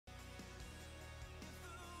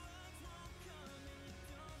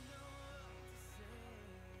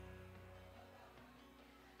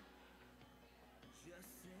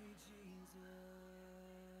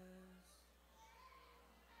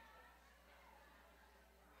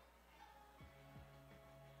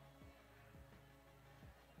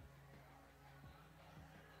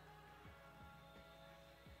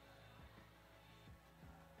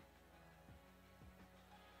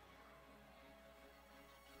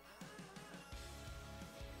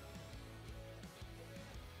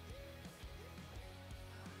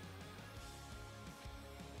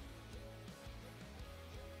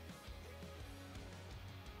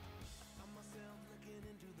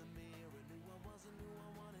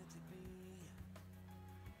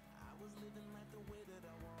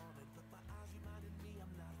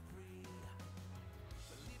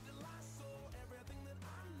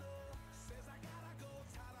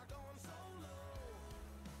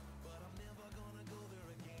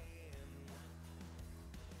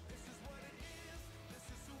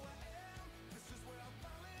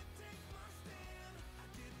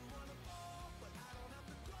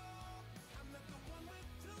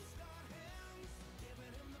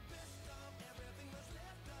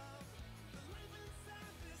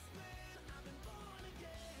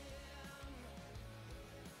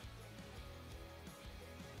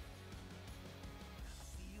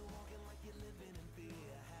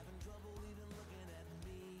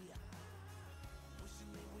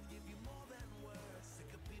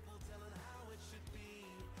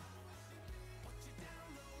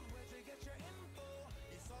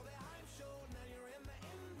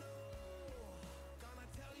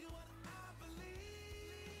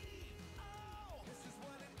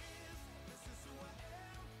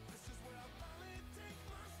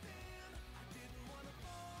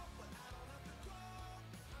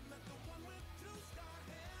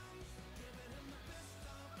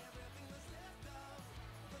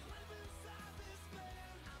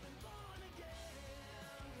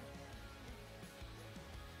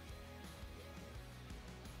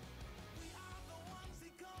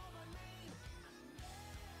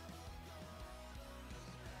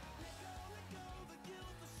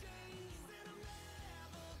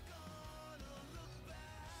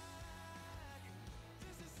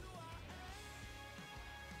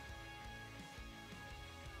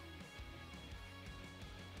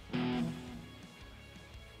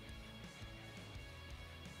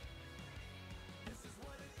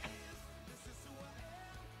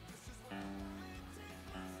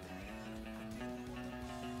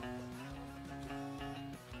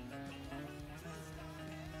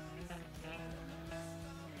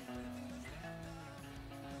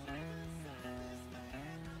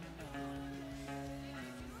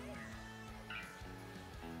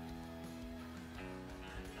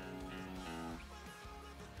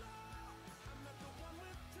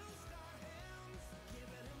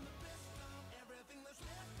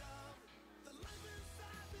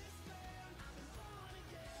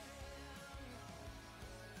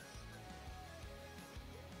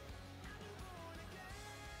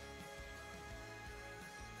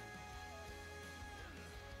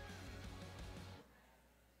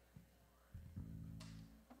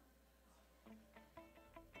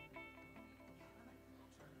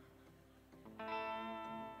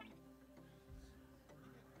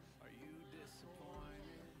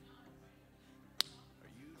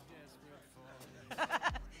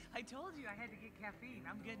I told you I had to get caffeine.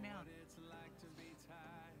 I'm good now.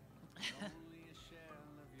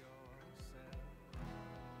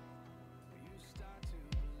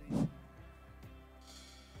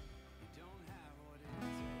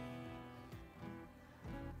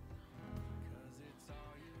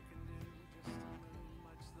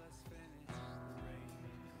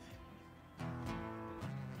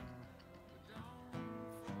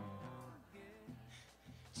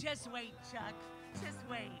 Just wait, Chuck. Just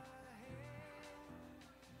wait.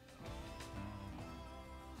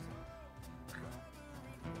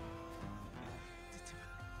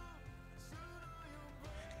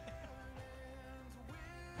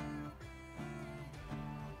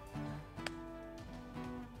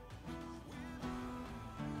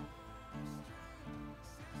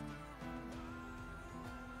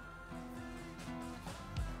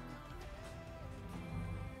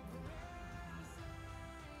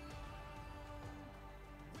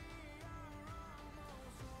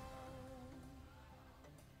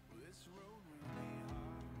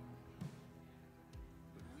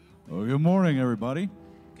 Well, good morning, everybody.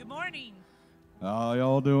 Good morning. How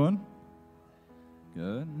y'all doing?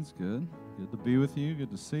 Good. That's good. Good to be with you. Good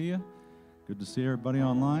to see you. Good to see everybody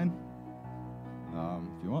online.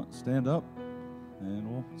 If you want, stand up and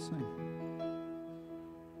we'll sing.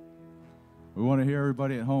 We want to hear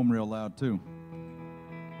everybody at home real loud, too.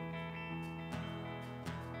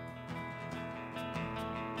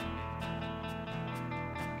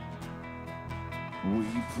 We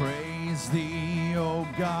praise thee, O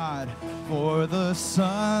God, for the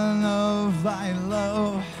Son of thy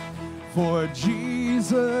love, for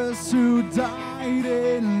Jesus who died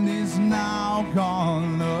and is now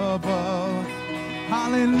gone above.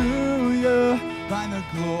 Hallelujah, thine the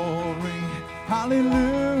glory.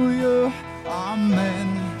 Hallelujah, amen.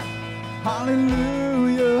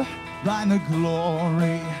 Hallelujah, thine the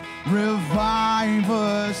glory. Revive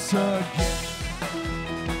us again.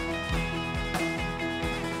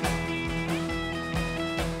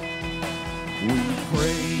 We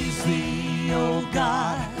praise thee, O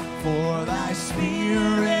God, for thy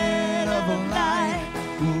Spirit of light,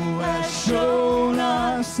 who has shown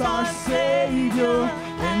us our Savior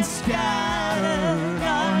and scattered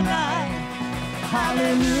our night.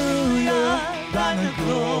 Hallelujah, thine the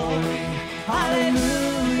glory.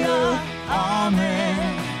 Hallelujah,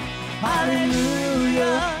 amen.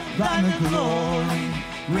 Hallelujah, thine the glory.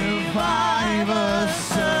 Revive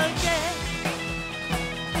us again.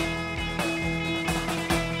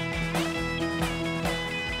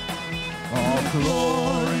 All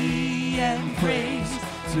glory and praise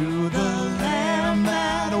to the Lamb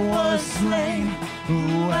that was slain,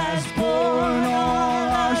 who has borne all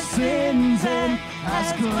our sins and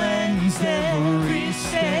has cleansed every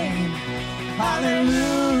stain.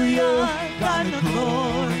 Hallelujah, thine the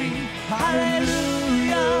glory.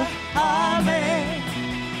 Hallelujah, amen.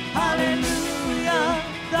 Hallelujah,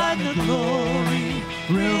 thine the glory.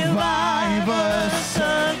 Revive us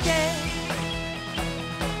again.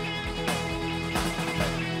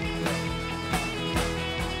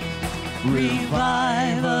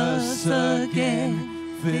 Revive us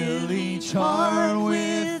again, fill each heart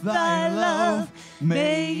with thy love.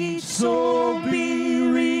 May each soul be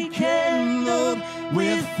rekindled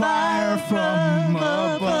with fire from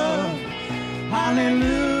above.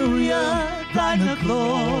 Hallelujah, thine the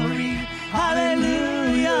glory.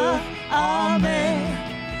 Hallelujah, amen.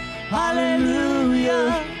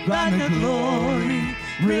 Hallelujah, thine the glory.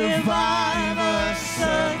 Revive us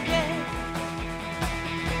again.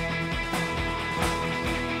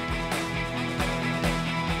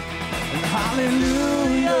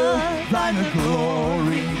 Hallelujah, thine the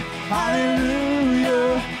glory.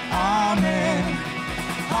 Hallelujah, amen.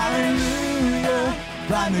 Hallelujah,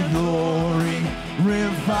 thine the glory.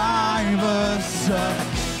 Revive us again.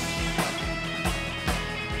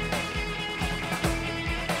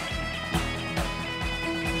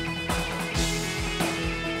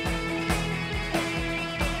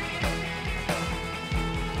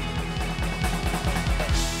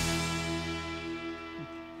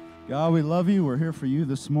 God, we love you. We're here for you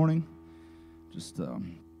this morning. Just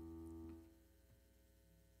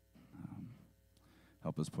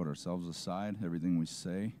help us put ourselves aside. Everything we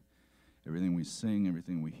say, everything we sing,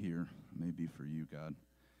 everything we hear may be for you, God.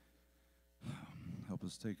 Help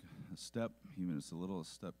us take a step, even if it's a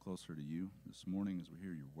step closer to you this morning as we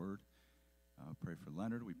hear your word. Pray for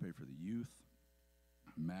Leonard. We pray for the youth.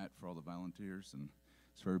 Matt, for all the volunteers, and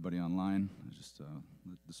for everybody online. Just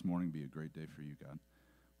let this morning be a great day for you, God.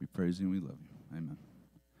 We praise you and we love you. Amen.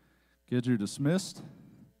 Kids, you're dismissed.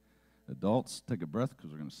 Adults, take a breath because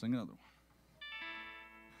we're going to sing another one.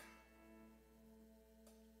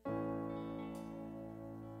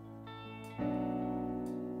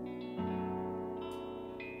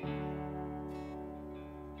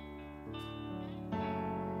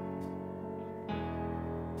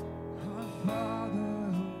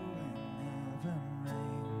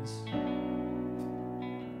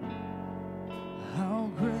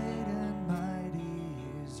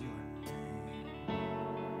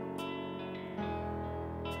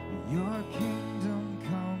 Your kingdom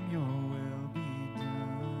come, your will be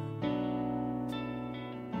done.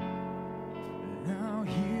 Now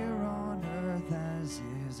here on earth as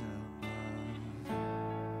is above.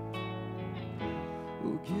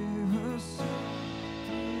 Oh, give us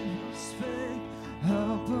faith,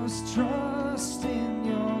 help us trust in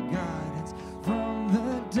your guidance. From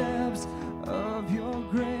the depths of your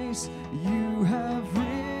grace, you have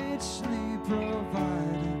richly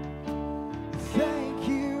provided.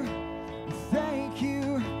 Thank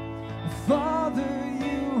you, Father,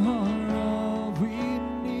 you are all we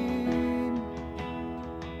need.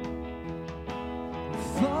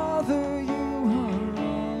 Father, you are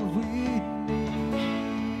all we need.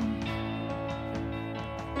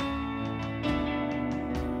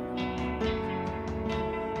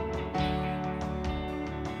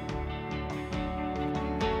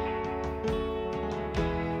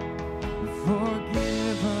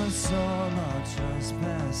 Forgive us all our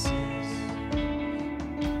trespasses,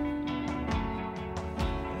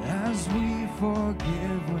 as we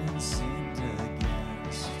forgive when sinned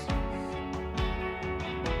against.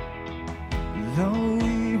 No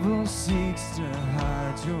evil seeks to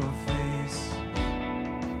hide your face.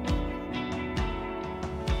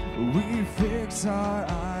 We fix our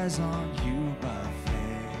eyes on you by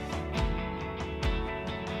faith.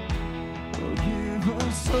 Oh, give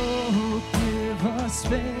us hope, give us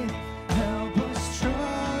faith. Help us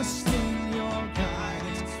trust in your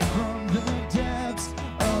guidance. From the depths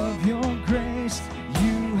of your grace,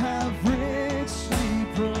 you have richly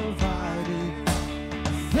provided.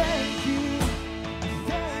 Thank you,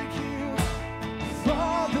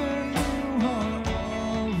 Father, you are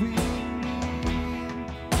all we need.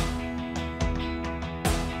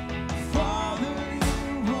 Father,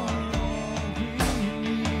 you are all we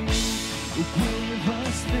need. Give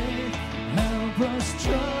us faith, help us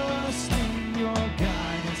trust in your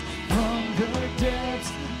guidance. From the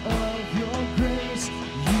depths of your grace,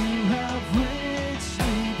 you have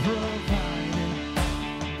richly provided.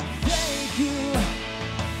 Thank you,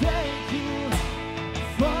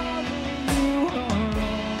 Father, you are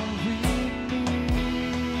all we need.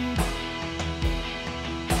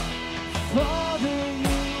 Father,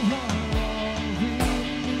 you are all we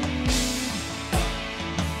need.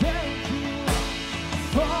 Thank you,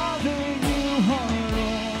 Father, you are all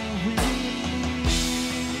we need.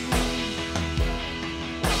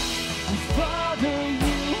 Father,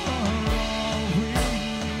 you are all we need.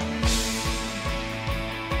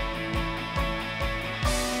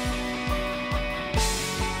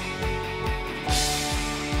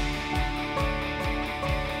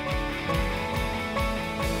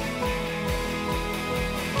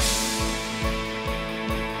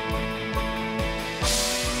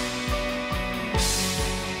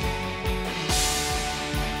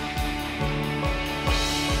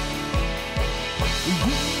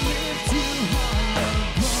 We lift you high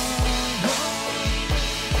above all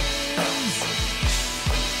names.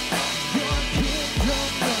 Your kingdom will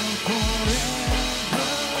forever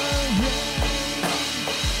reign.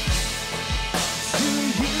 To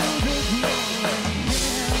you the glory and the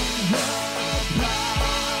power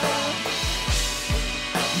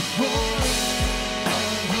forevermore.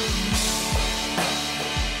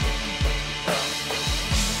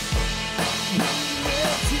 We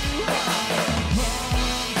lift you high above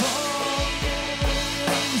all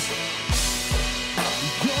names.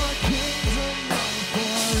 Your kingdom will forever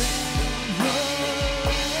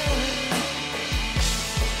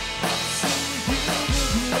reign. To you the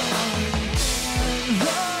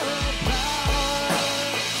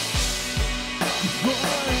glory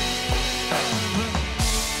and the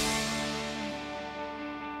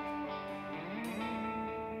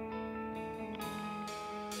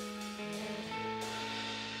power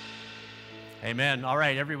forever. Amen. All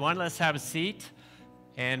right, everyone, let's have a seat,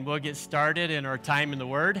 and we'll get started in our time in the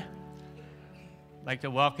Word. I'd like to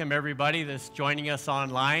welcome everybody that's joining us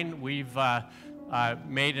online. We've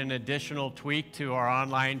made an additional tweak to our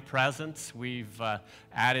online presence. We've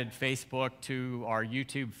added Facebook to our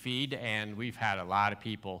YouTube feed, and we've had a lot of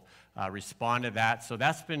people respond to that. So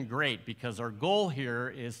that's been great, because our goal here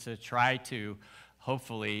is to try to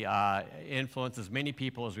hopefully influence as many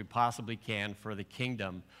people as we possibly can for the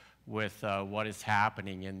kingdom with what is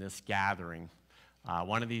happening in this gathering.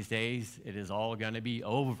 One of these days, it is all going to be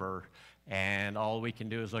over, and all we can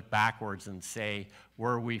do is look backwards and say,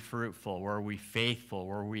 were we fruitful? Were we faithful?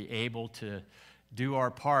 Were we able to do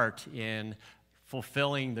our part in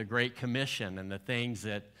fulfilling the Great Commission and the things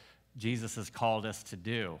that Jesus has called us to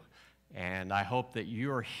do? And I hope that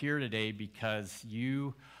you are here today because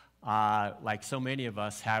you, like so many of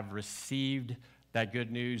us, have received that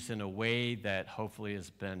good news in a way that hopefully has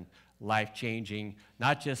been life-changing,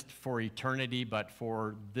 not just for eternity, but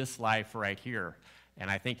for this life right here.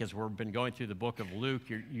 And I think as we've been going through the book of Luke,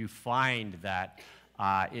 you find that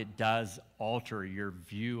it does alter your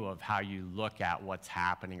view of how you look at what's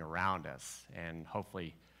happening around us. And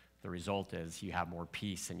hopefully the result is you have more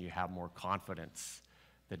peace and you have more confidence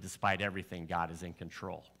that despite everything, God is in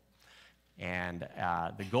control. And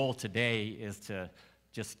the goal today is to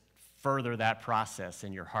just further that process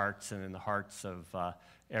in your hearts and in the hearts of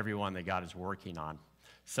everyone that God is working on.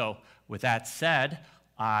 So with that said,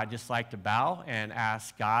 I'd just like to bow and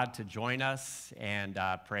ask God to join us and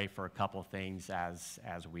pray for a couple things as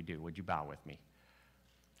we do. Would you bow with me?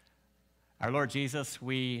 Our Lord Jesus,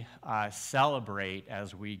 we celebrate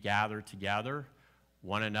as we gather together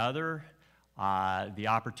one another, the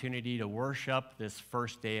opportunity to worship this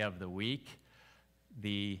first day of the week,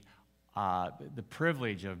 the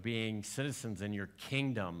privilege of being citizens in your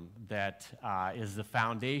kingdom that is the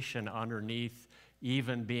foundation underneath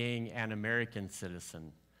even being an American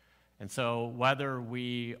citizen. And so whether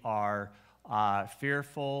we are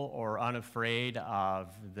fearful or unafraid of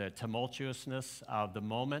the tumultuousness of the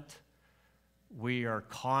moment. We are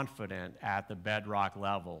confident at the bedrock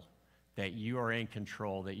level that you are in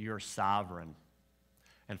control, that you are sovereign.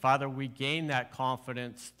 And Father, we gain that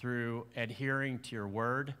confidence through adhering to your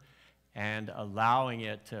word and allowing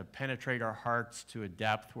it to penetrate our hearts to a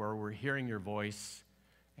depth where we're hearing your voice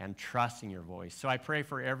and trusting your voice. So I pray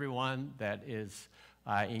for everyone that is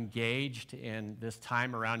engaged in this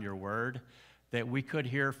time around your word, that we could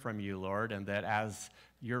hear from you, Lord, and that as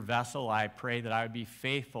your vessel, I pray that I would be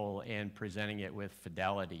faithful in presenting it with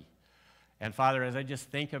fidelity. And Father, as I just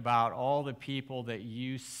think about all the people that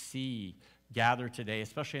you see gathered today,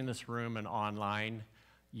 especially in this room and online,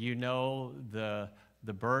 you know the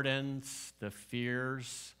burdens, the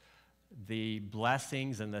fears, the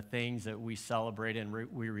blessings, and the things that we celebrate and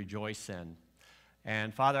we rejoice in.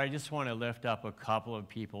 And Father, I just want to lift up a couple of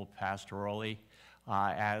people pastorally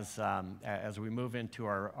as we move into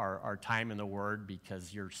our time in the Word,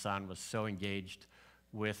 because your son was so engaged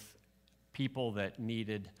with people that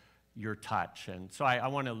needed your touch. And so I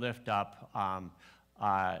want to lift up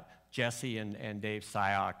Jesse and Dave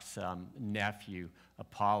Syok's nephew,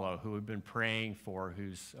 Apollo, who we've been praying for,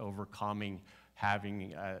 who's overcoming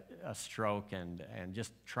having a stroke and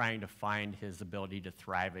just trying to find his ability to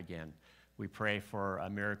thrive again. We pray for a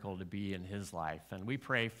miracle to be in his life. And we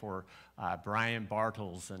pray for Brian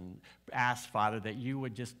Bartles and ask, Father, that you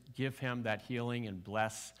would just give him that healing and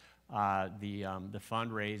bless the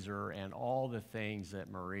fundraiser and all the things that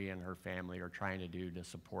Marie and her family are trying to do to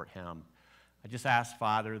support him. I just ask,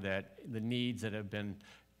 Father, that the needs that have been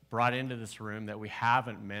brought into this room that we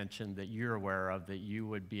haven't mentioned, that you're aware of, that you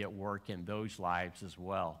would be at work in those lives as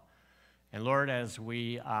well. And Lord, as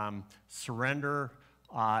we surrender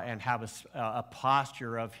and have a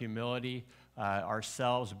posture of humility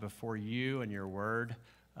ourselves before you and your word,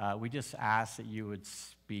 we just ask that you would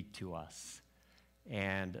speak to us.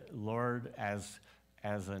 And Lord, as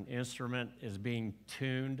an instrument is being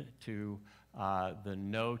tuned to the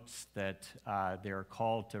notes that they're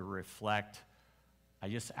called to reflect, I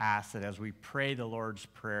just ask that as we pray the Lord's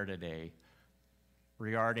Prayer today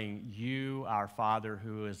regarding you, our Father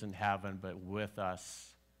who is in heaven, but with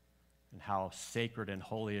us, and how sacred and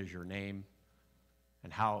holy is your name,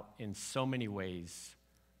 and how in so many ways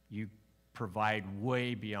you provide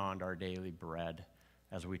way beyond our daily bread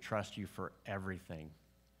as we trust you for everything.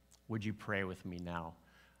 Would you pray with me now?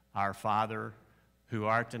 Our Father, who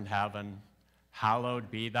art in heaven, hallowed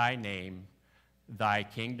be thy name. Thy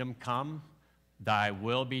kingdom come, thy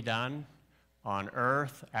will be done on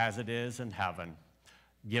earth as it is in heaven.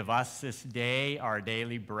 Give us this day our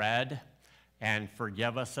daily bread, and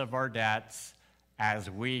forgive us of our debts as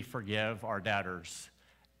we forgive our debtors.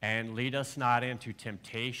 And lead us not into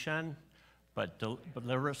temptation, but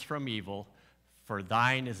deliver us from evil. For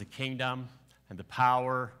thine is the kingdom and the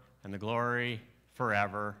power and the glory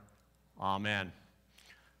forever. Amen.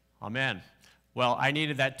 Amen. Well, I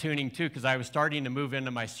needed that tuning too, because I was starting to move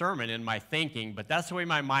into my sermon and my thinking, but that's the way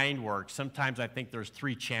my mind works. Sometimes I think there's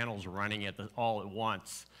 3 channels running all at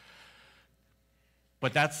once.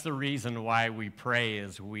 But that's the reason why we pray,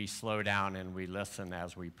 is we slow down and we listen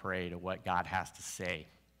as we pray to what God has to say.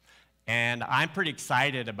 And I'm pretty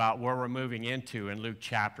excited about where we're moving into in Luke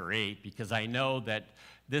chapter 8, because I know that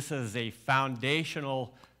this is a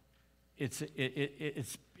foundational, it's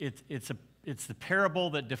the parable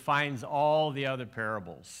that defines all the other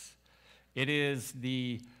parables. It is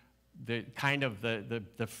the kind of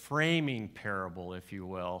the framing parable, if you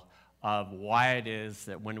will, of why it is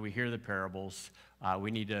that when we hear the parables,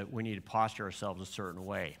 we need to posture ourselves a certain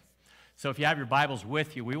way. So if you have your Bibles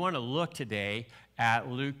with you, we want to look today at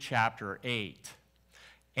Luke chapter 8.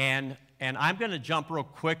 And I'm going to jump real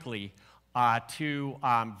quickly to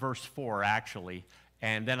verse 4, actually,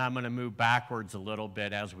 and then I'm going to move backwards a little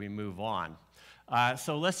bit as we move on.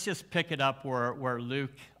 So let's just pick it up where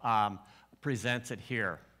Luke presents it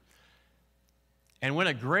here. And when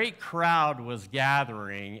a great crowd was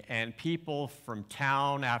gathering and people from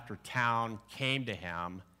town after town came to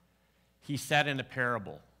him, he said in a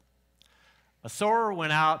parable, "A sower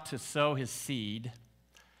went out to sow his seed,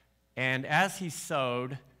 and as he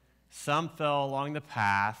sowed, some fell along the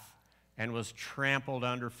path and was trampled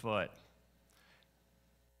underfoot.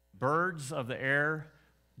 Birds of the air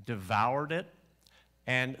devoured it,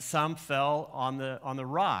 and some fell on the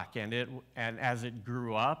rock, and as it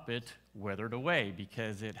grew up, it withered away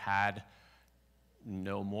because it had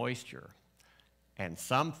no moisture. And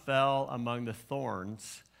some fell among the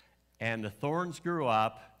thorns, and the thorns grew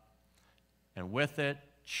up, and with it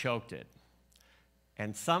choked it.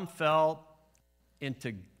 And some fell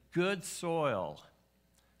into good soil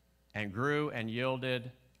and grew and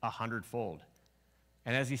yielded 100-fold.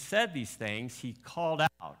 And as he said these things, he called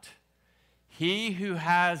out, "He who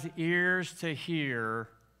has ears to hear,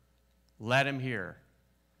 let him hear."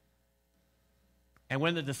 And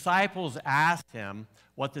when the disciples asked him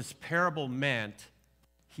what this parable meant,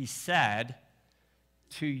 he said,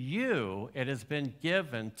 "To you it has been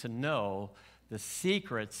given to know the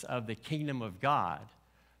secrets of the kingdom of God,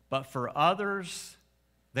 but for others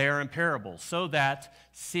they are in parables, so that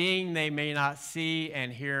seeing they may not see,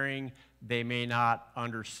 and hearing they may not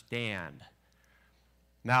understand."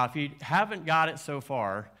 Now, if you haven't got it so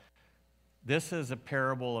far, this is a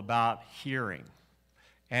parable about hearing.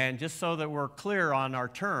 And just so that we're clear on our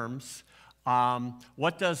terms,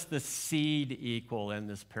 what does the seed equal in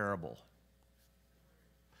this parable?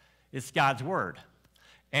 It's God's word.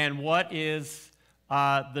 And what is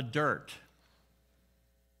the dirt?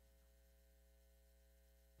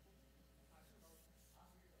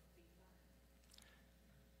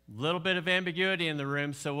 Little bit of ambiguity in the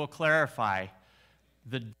room, so we'll clarify.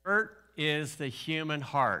 The dirt is the human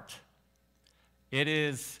heart. It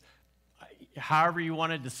is, however you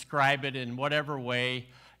want to describe it in whatever way,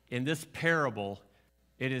 in this parable,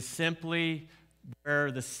 it is simply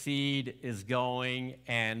where the seed is going,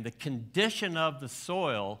 and the condition of the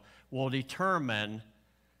soil will determine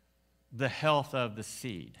the health of the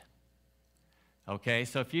seed. Okay,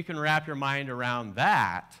 so if you can wrap your mind around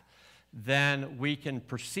that, then we can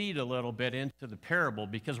proceed a little bit into the parable,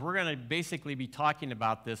 because we're going to basically be talking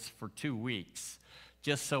about this for 2 weeks,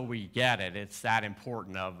 just so we get it. It's that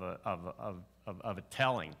important of a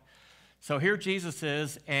telling. So here Jesus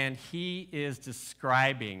is, and he is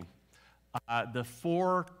describing the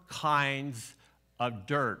 4 kinds of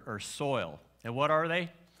dirt or soil. And what are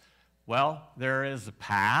they? Well, there is a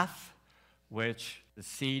path, which the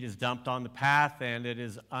seed is dumped on the path, and it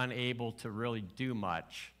is unable to really do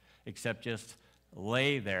much except just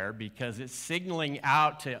lay there, because it's signaling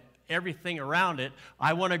out to everything around it,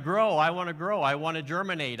 I want to grow, I want to grow, I want to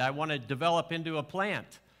germinate, I want to develop into a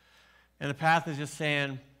plant. And the path is just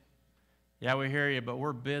saying, yeah, we hear you, but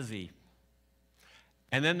we're busy.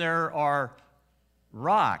 And then there are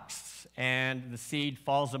rocks, and the seed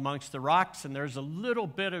falls amongst the rocks, and there's a little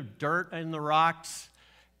bit of dirt in the rocks,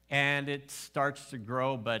 and it starts to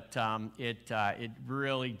grow, but it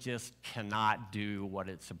really just cannot do what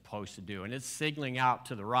it's supposed to do. And it's signaling out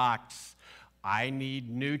to the rocks, I need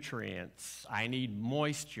nutrients, I need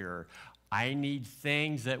moisture, I need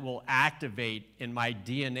things that will activate in my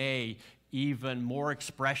DNA even more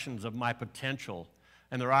expressions of my potential.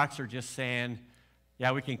 And the rocks are just saying,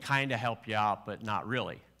 yeah, we can kind of help you out, but not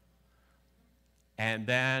really. And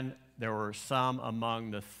then there were some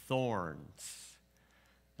among the thorns.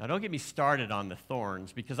 Now, don't get me started on the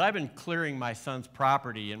thorns, because I've been clearing my son's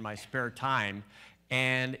property in my spare time,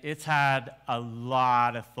 and it's had a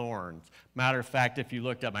lot of thorns. Matter of fact, if you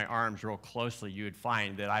looked at my arms real closely, you would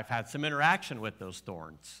find that I've had some interaction with those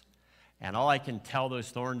thorns. And all I can tell those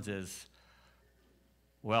thorns is,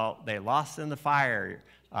 well, they lost in the fire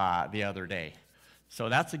the other day. So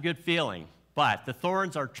that's a good feeling. But the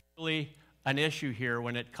thorns are truly an issue here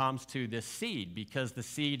when it comes to this seed, because the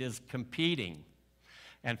seed is competing.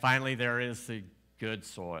 And finally, there is the good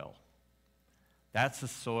soil. That's the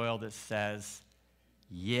soil that says,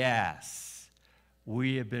 yes,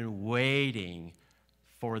 we have been waiting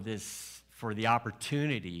for this, for the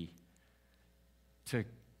opportunity to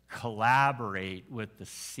collaborate with the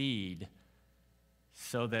seed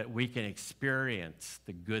so that we can experience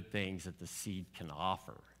the good things that the seed can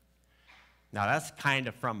offer. Now, that's kind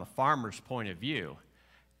of from a farmer's point of view.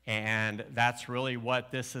 And that's really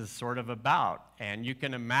what this is sort of about. And you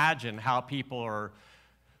can imagine how people are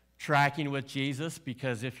tracking with Jesus,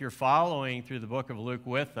 because if you're following through the book of Luke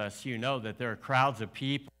with us, you know that there are crowds of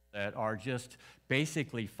people that are just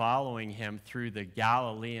basically following him through the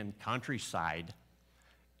Galilean countryside.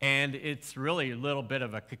 And it's really a little bit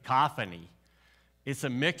of a cacophony. It's a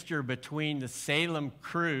mixture between the Salem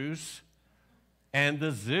cruise and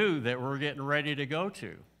the zoo that we're getting ready to go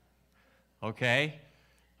to. Okay?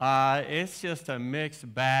 It's just a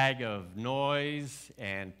mixed bag of noise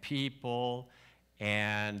and people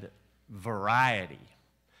and variety.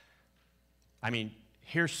 I mean,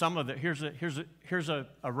 here's a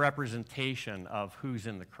representation of who's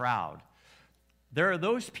in the crowd. There are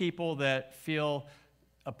those people that feel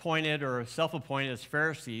appointed or self-appointed as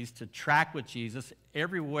Pharisees to track with Jesus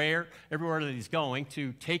everywhere that he's going,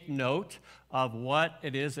 to take note of what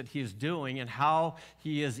it is that he is doing and how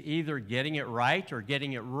he is either getting it right or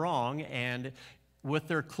getting it wrong. And with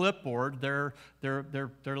their clipboard, they're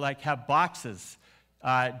like have boxes.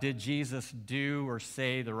 Did Jesus do or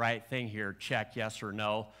say the right thing here? Check, yes or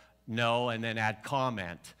no. no, and then add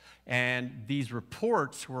comment. And these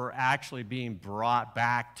reports were actually being brought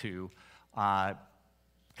back to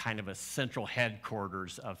kind of a central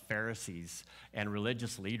headquarters of Pharisees and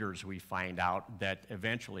religious leaders, we find out, that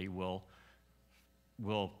eventually will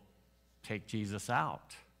take Jesus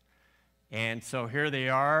out. And so here they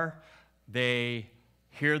are. They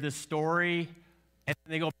hear this story, and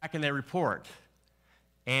they go back and they report.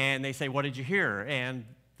 And they say, what did you hear? And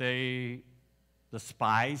the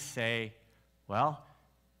spies say, well,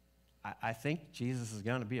 I think Jesus is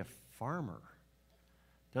going to be a farmer.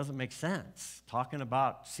 Doesn't make sense, talking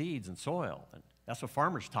about seeds and soil. And that's what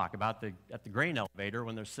farmers talk about at the grain elevator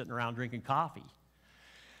when they're sitting around drinking coffee.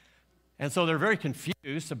 And so they're very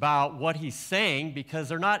confused about what he's saying because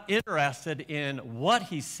they're not interested in what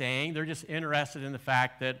he's saying. They're just interested in the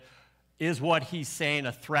fact that, is what he's saying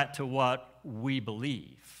a threat to what we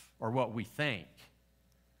believe or what we think?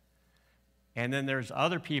 And then there's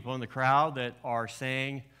other people in the crowd that are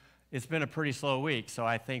saying, it's been a pretty slow week, so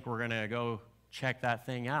I think we're going to go check that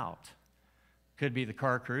thing out. Could be the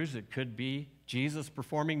car cruise. It could be Jesus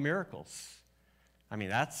performing miracles. I mean,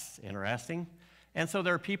 that's interesting. And so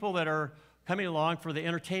there are people that are coming along for the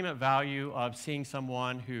entertainment value of seeing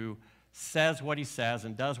someone who says what he says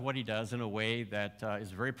and does what he does in a way that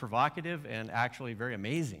is very provocative and actually very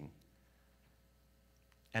amazing.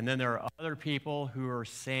 And then there are other people who are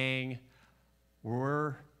saying,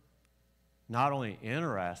 we're not only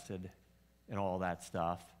interested in all that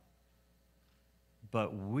stuff,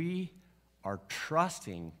 but we are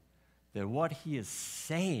trusting that what he is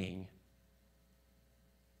saying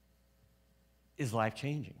is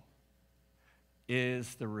life-changing,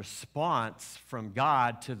 is the response from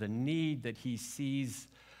God to the need that he sees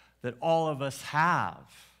that all of us have.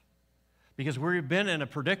 Because we've been in a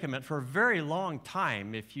predicament for a very long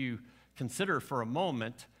time, if you consider for a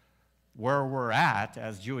moment where we're at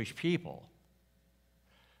as Jewish people.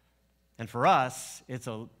 And for us, it's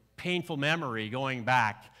a painful memory going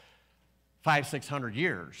back 500-600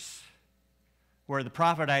 years, where the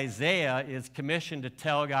prophet Isaiah is commissioned to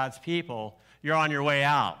tell God's people, you're on your way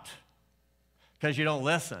out because you don't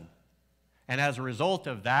listen. And as a result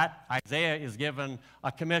of that, Isaiah is given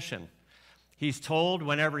a commission. He's told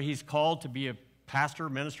whenever he's called to be a pastor,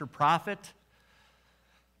 minister, prophet,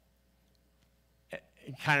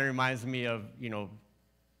 it kind of reminds me of,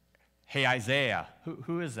 hey, Isaiah,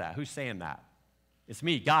 who is that? Who's saying that? It's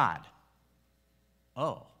me, God.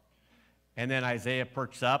 Oh. And then Isaiah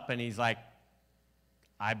perks up and he's like,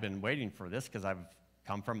 I've been waiting for this because I've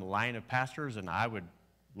come from a line of pastors and I would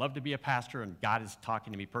love to be a pastor, and God is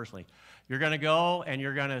talking to me personally. You're going to go and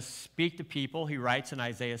you're going to speak to people, he writes in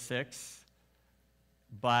Isaiah 6,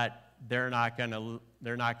 but they're not going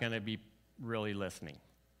to be really listening.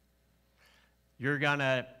 You're going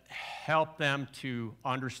to help them to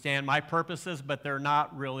understand my purposes, but they're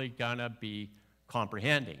not really going to be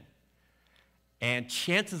comprehending. And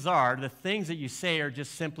chances are the things that you say are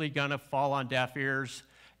just simply going to fall on deaf ears,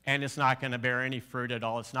 and it's not going to bear any fruit at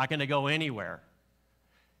all. It's not going to go anywhere.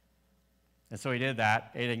 And so he did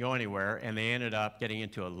that. It didn't go anywhere, and they ended up getting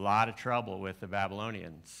into a lot of trouble with the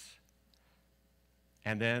Babylonians.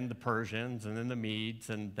 And then the Persians, and then the Medes,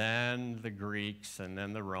 and then the Greeks, and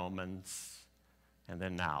then the Romans, and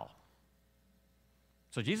then now.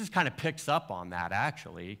 So Jesus kind of picks up on that,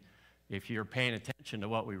 actually, if you're paying attention to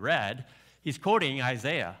what we read. He's quoting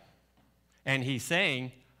Isaiah, and he's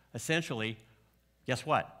saying, essentially, guess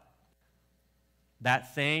what?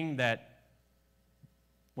 That thing that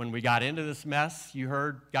when we got into this mess, you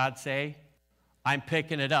heard God say, I'm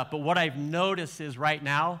picking it up. But what I've noticed is right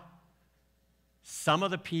now, some of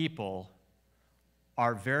the people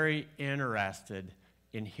are very interested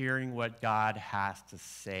in hearing what God has to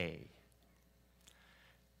say.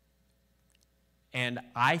 And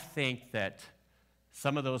I think that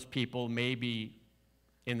some of those people may be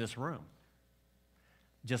in this room,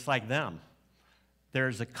 just like them.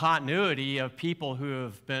 There's a continuity of people who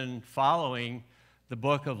have been following the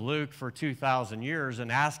book of Luke for 2,000 years and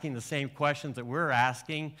asking the same questions that we're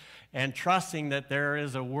asking and trusting that there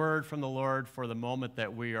is a word from the Lord for the moment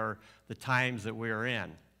that we are, the times that we are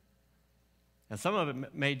in. And some of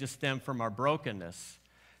it may just stem from our brokenness.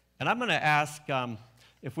 And I'm going to ask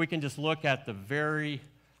if we can just look at the very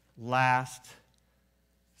last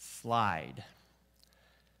slide,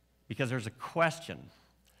 because there's a question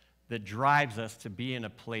that drives us to be in a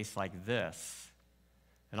place like this.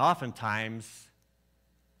 And oftentimes,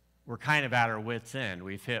 we're kind of at our wits' end.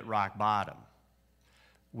 We've hit rock bottom.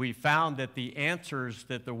 We found that the answers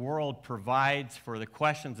that the world provides for the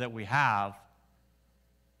questions that we have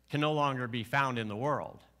can no longer be found in the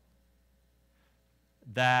world.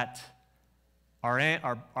 That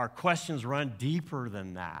Our questions run deeper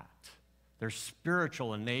than that. They're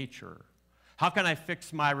spiritual in nature. How can I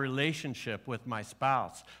fix my relationship with my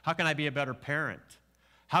spouse? How can I be a better parent?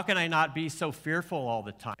 How can I not be so fearful all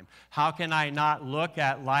the time? How can I not look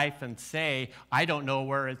at life and say, I don't know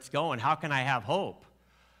where it's going? How can I have hope?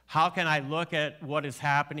 How can I look at what is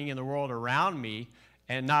happening in the world around me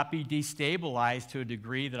and not be destabilized to a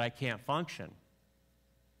degree that I can't function?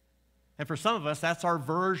 And for some of us, that's our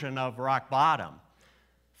version of rock bottom.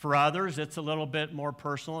 For others, it's a little bit more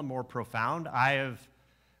personal and more profound. I've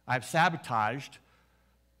sabotaged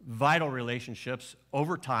vital relationships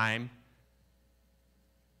over time,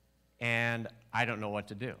 and I don't know what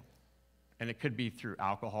to do. And it could be through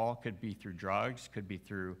alcohol, could be through drugs, could be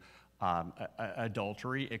through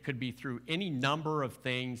adultery. It could be through any number of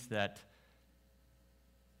things that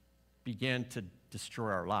begin to destroy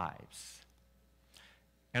our lives.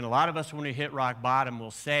 And a lot of us, when we hit rock bottom, will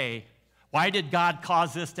say, why did God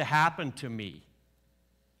cause this to happen to me?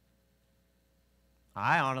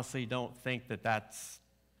 I honestly don't think that that's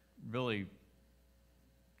really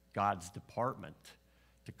God's department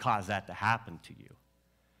to cause that to happen to you.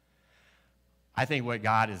 I think what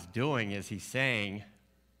God is doing is he's saying,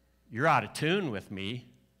 you're out of tune with me,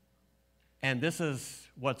 and this is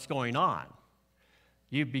what's going on.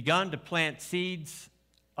 You've begun to plant seeds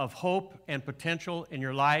of hope and potential in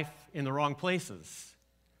your life in the wrong places.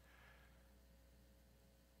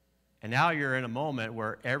 And now you're in a moment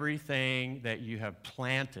where everything that you have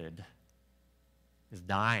planted is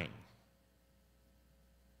dying.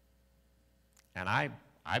 And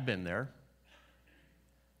I've been there.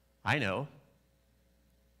 I know.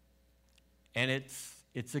 And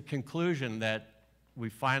it's a conclusion that we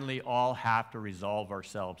finally all have to resolve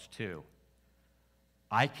ourselves to.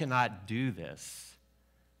 I cannot do this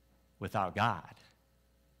without God.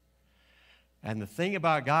 And the thing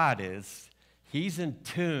about God is, he's in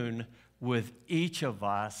tune with each of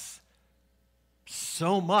us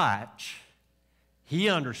so much, he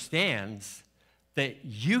understands that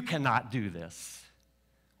you cannot do this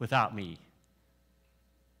without me,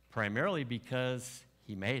 primarily because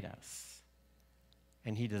he made us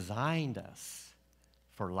and he designed us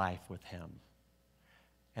for life with him.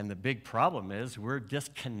 And the big problem is we're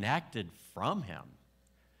disconnected from him.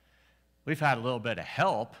 We've had a little bit of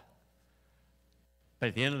help, but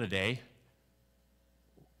at the end of the day,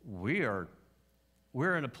 we're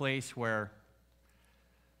in a place where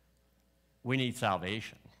we need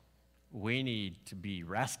salvation. We need to be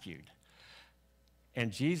rescued.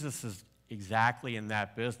 And Jesus is exactly in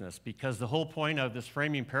that business, because the whole point of this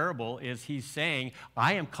framing parable is he's saying,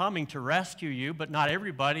 I am coming to rescue you, but not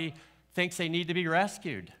everybody thinks they need to be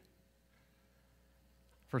rescued.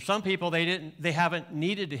 For some people, they haven't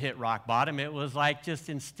needed to hit rock bottom. It was like just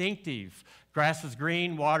instinctive. Grass is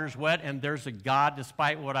green, water's wet, and there's a God,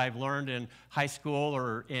 despite what I've learned in high school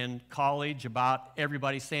or in college about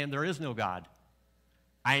everybody saying there is no God.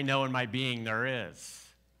 I know in my being there is.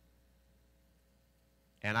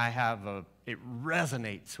 And it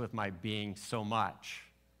resonates with my being so much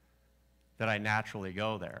that I naturally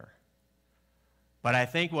go there. But I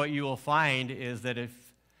think what you will find is that if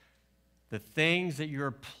the things that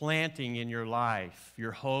you're planting in your life,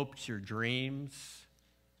 your hopes, your dreams,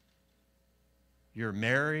 your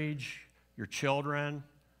marriage, your children,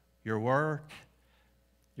 your work,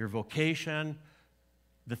 your vocation,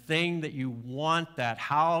 the thing that you want, that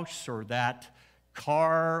house or that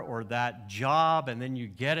car or that job, and then you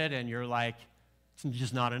get it and you're like, it's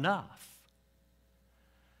just not enough.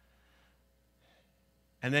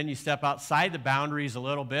 And then you step outside the boundaries a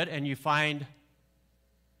little bit and you find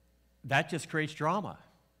that just creates drama.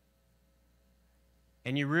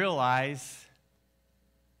 And you realize,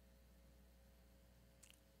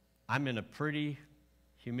 I'm in a pretty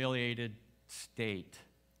humiliated state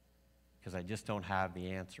because I just don't have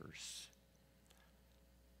the answers.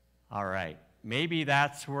 All right, maybe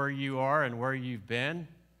that's where you are and where you've been.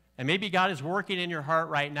 And maybe God is working in your heart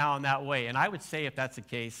right now in that way. And I would say if that's the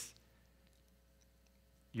case,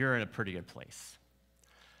 you're in a pretty good place.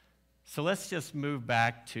 So let's just move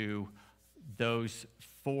back to those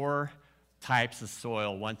 4 types of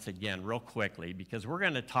soil once again real quickly, because we're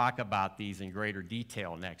going to talk about these in greater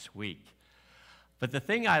detail next week. But the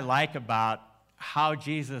thing I like about how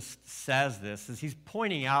Jesus says this is he's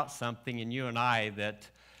pointing out something in you and I that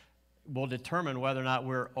will determine whether or not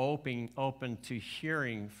we're open to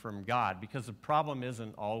hearing from God, because the problem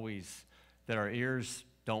isn't always that our ears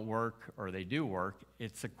don't work or they do work.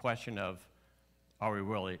 It's a question of, are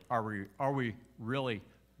we really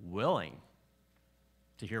willing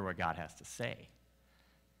to hear what God has to say?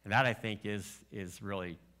 And that, I think, is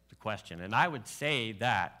really the question. And I would say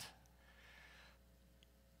that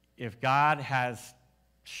if God has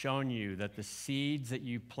shown you that the seeds that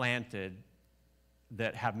you planted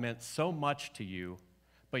that have meant so much to you,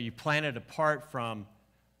 but you planted apart from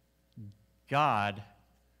God,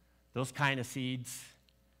 those kind of seeds,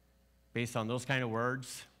 based on those kind of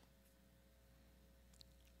words,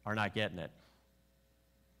 are not getting it.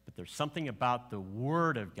 But there's something about the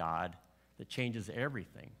Word of God that changes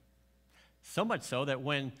everything. So much so that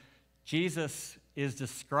when Jesus is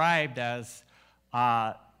described as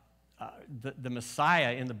the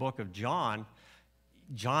Messiah in the book of John,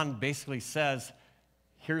 John basically says,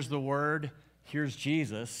 here's the Word, here's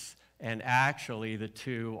Jesus, and actually the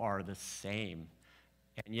two are the same.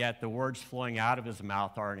 And yet the words flowing out of his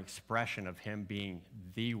mouth are an expression of him being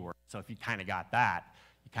the Word. So if you kind of got that,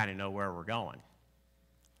 you kind of know where we're going,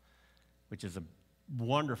 which is a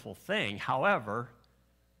wonderful thing. However,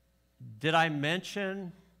 did I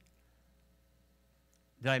mention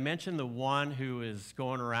the one who is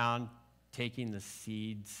going around taking the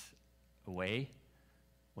seeds away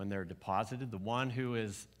when they're deposited? The one who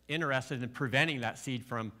is interested in preventing that seed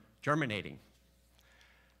from germinating.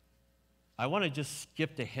 I want to just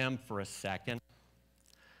skip to him for a second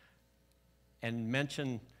and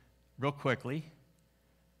mention real quickly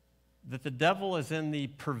that the devil is in the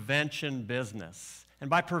prevention business. And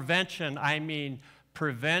by prevention, I mean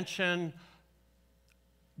prevention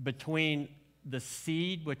between the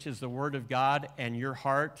seed, which is the Word of God, and your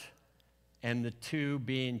heart, and the two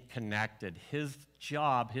being connected. His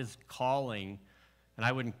job, his calling,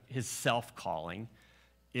 and his self-calling,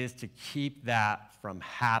 is to keep that from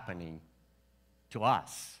happening to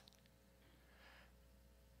us.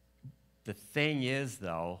 The thing is,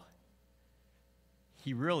 though,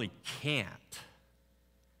 he really can't.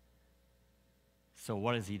 So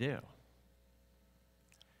what does he do?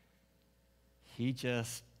 He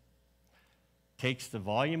just takes the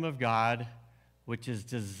volume of God, which is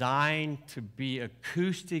designed to be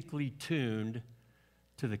acoustically tuned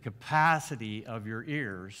to the capacity of your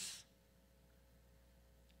ears.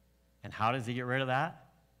 And how does he get rid of that?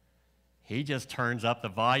 He just turns up the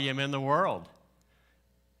volume in the world.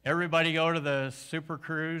 Everybody go to the Super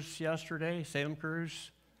Cruise yesterday, Salem Cruise?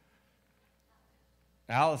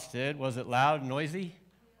 Alice did. Was it loud and noisy?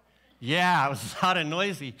 Yeah, it was loud and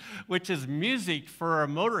noisy, which is music for a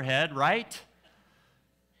motorhead, right?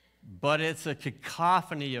 But it's a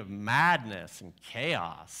cacophony of madness and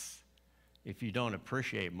chaos if you don't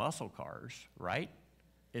appreciate muscle cars, right?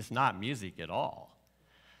 It's not music at all.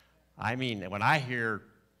 I mean, when I hear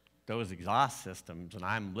those exhaust systems and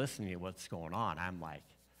I'm listening to what's going on, I'm like,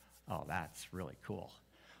 oh, that's really cool.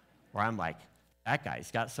 Or I'm like, that guy's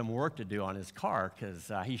got some work to do on his car because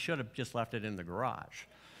he should have just left it in the garage.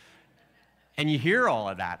 And you hear all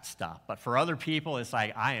of that stuff. But for other people, it's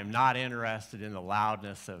like, I am not interested in the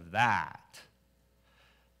loudness of that.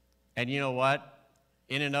 And you know what?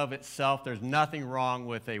 In and of itself, there's nothing wrong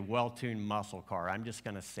with a well-tuned muscle car. I'm just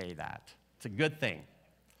going to say that. It's a good thing.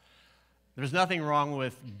 There's nothing wrong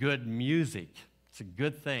with good music. It's a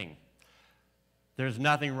good thing. There's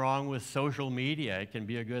nothing wrong with social media. It can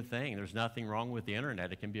be a good thing. There's nothing wrong with the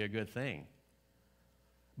internet. It can be a good thing.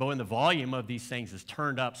 But when the volume of these things is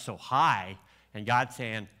turned up so high, and God's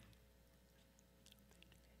saying, and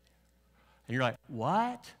you're like,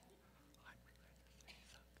 what?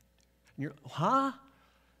 And you're, huh?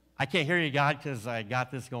 I can't hear you, God, because I got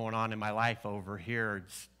this going on in my life over here.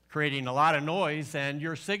 It's creating a lot of noise, and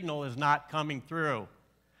your signal is not coming through.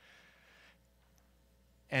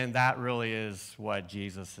 And that really is what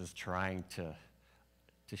Jesus is trying to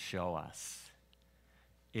show us,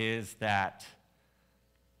 is that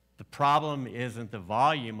the problem isn't the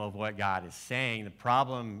volume of what God is saying. The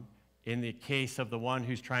problem, in the case of the one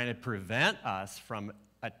who's trying to prevent us from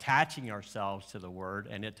attaching ourselves to the Word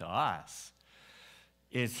and it to us,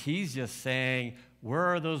 is he's just saying, where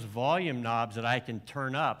are those volume knobs that I can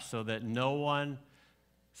turn up so that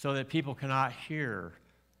people cannot hear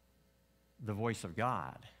the voice of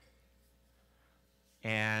God?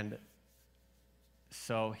 And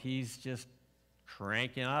so he's just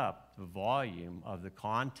cranking up the volume of the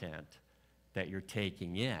content that you're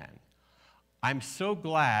taking in. I'm so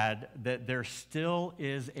glad that there still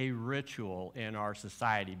is a ritual in our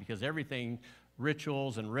society, because everything,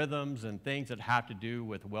 rituals and rhythms and things that have to do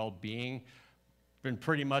with well-being, been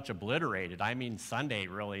pretty much obliterated. I mean, Sunday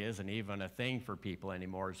really isn't even a thing for people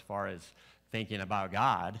anymore as far as thinking about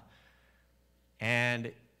God.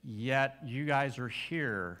 And yet you guys are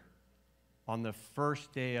here on the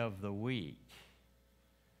first day of the week.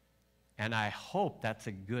 And I hope that's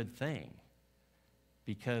a good thing,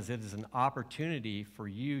 because it is an opportunity for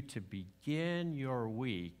you to begin your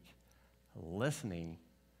week listening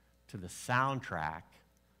to the soundtrack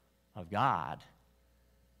of God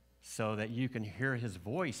so that you can hear his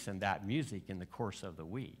voice in that music in the course of the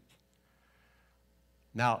week.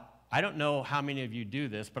 Now, I don't know how many of you do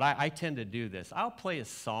this, but I tend to do this. I'll play a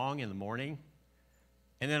song in the morning,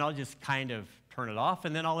 and then I'll just kind of turn it off,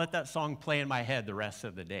 and then I'll let that song play in my head the rest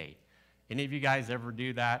of the day. Any of you guys ever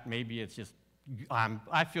do that? Maybe it's just,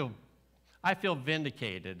 I feel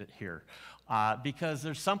vindicated here because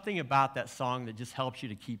there's something about that song that just helps you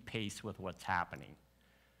to keep pace with what's happening.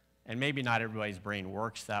 And maybe not everybody's brain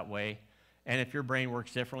works that way. And if your brain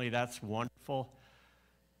works differently, that's wonderful.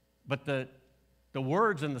 But the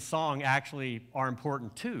words in the song actually are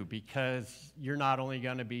important too, because you're not only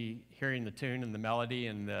going to be hearing the tune and the melody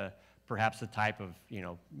and perhaps the type of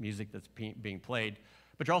music that's being played,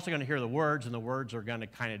 but you're also going to hear the words, and the words are going to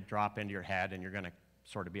kind of drop into your head, and you're going to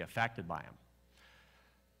sort of be affected by them.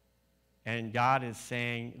 And God is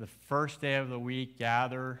saying, the first day of the week,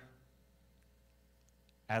 gather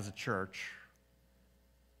as a church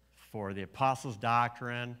for the apostles'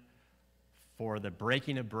 doctrine, for the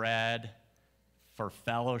breaking of bread, for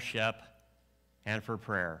fellowship, and for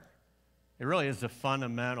prayer. It really is the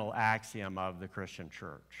fundamental axiom of the Christian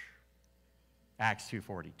church. Acts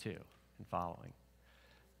 2:42 and following.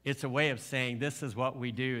 It's a way of saying this is what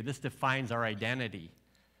we do. This defines our identity,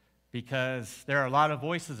 because there are a lot of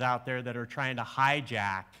voices out there that are trying to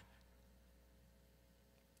hijack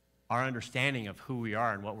our understanding of who we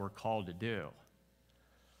are and what we're called to do.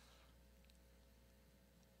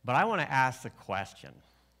 But I want to ask the question,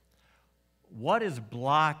 what is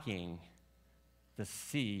blocking the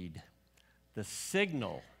seed, the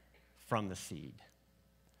signal from the seed?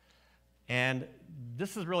 And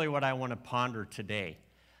this is really what I want to ponder today.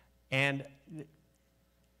 And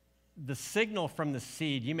the signal from the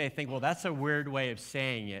seed, you may think, well, that's a weird way of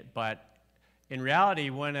saying it, but in reality,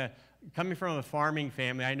 coming from a farming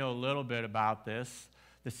family, I know a little bit about this.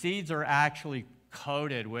 The seeds are actually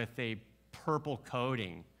coated with a purple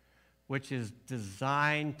coating, which is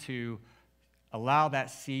designed to allow that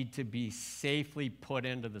seed to be safely put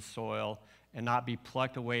into the soil and not be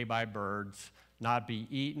plucked away by birds, not be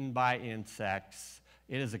eaten by insects.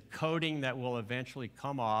 It is a coating that will eventually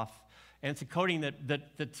come off, and it's a coating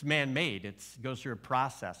that's man-made. It goes through a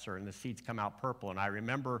processor, and the seeds come out purple. And I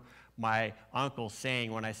remember my uncle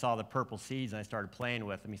saying, when I saw the purple seeds and I started playing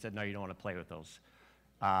with them, he said, no, you don't want to play with those.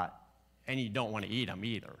 And you don't want to eat them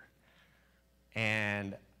either.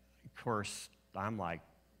 And, of course, I'm like,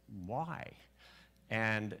 why?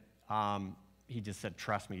 And he just said,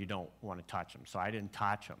 trust me, you don't want to touch them. So I didn't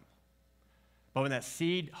touch them. But when that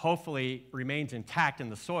seed hopefully remains intact in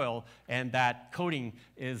the soil and that coating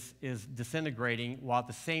is disintegrating, while at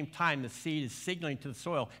the same time the seed is signaling to the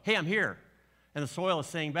soil, hey, I'm here. And the soil is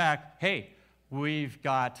saying back, hey, we've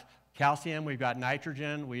got calcium, we've got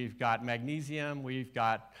nitrogen, we've got magnesium, we've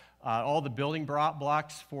got all the building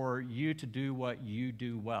blocks for you to do what you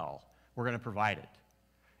do well. We're going to provide it.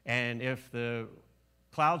 And if the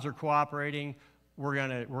clouds are cooperating, we're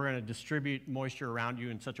gonna distribute moisture around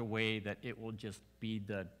you in such a way that it will just be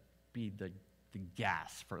the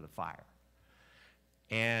gas for the fire.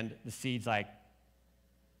 And the seed's like,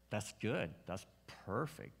 that's good, that's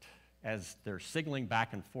perfect, as they're signaling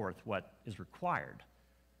back and forth what is required.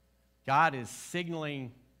 God is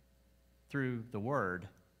signaling through the Word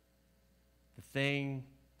the thing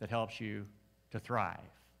that helps you to thrive.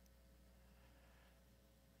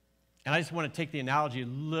 And I just want to take the analogy a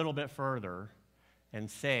little bit further and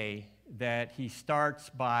say that he starts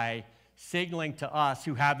by signaling to us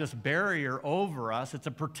who have this barrier over us. It's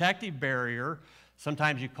a protective barrier.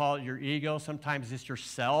 Sometimes you call it your ego. Sometimes it's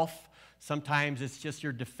yourself. Sometimes it's just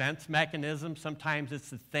your defense mechanism. Sometimes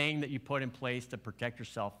it's the thing that you put in place to protect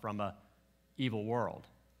yourself from an evil world.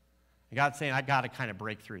 And God's saying, I got to kind of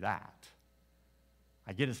break through that.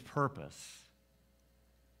 I get his purpose.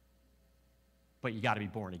 But you got to be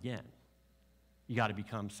born again. You got to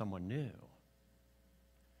become someone new.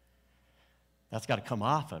 That's got to come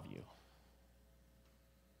off of you.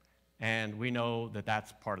 And we know that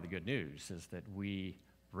that's part of the good news, is that we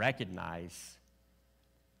recognize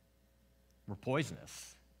we're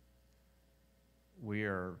poisonous. We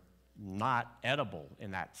are not edible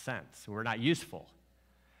in that sense. We're not useful.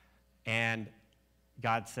 And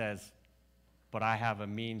God says, but I have a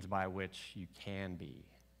means by which you can be.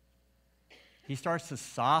 He starts to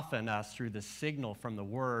soften us through the signal from the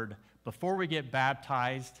Word before we get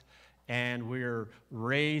baptized and we're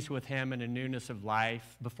raised with him in a newness of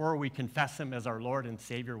life, before we confess him as our Lord and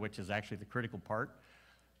Savior, which is actually the critical part,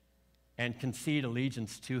 and concede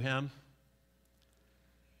allegiance to him,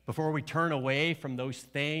 before we turn away from those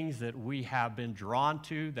things that we have been drawn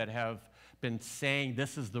to, that have been saying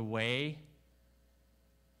this is the way,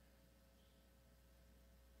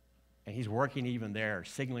 And he's working even there,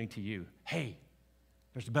 signaling to you, hey,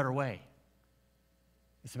 there's a better way.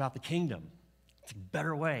 It's about the kingdom. It's a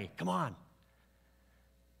better way. Come on.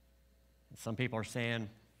 And some people are saying,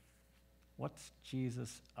 what's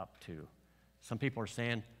Jesus up to? Some people are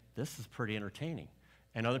saying, this is pretty entertaining.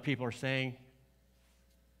 And other people are saying,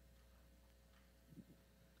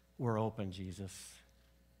 we're open, Jesus.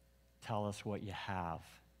 Tell us what you have,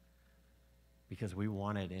 because we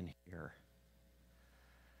want it in here.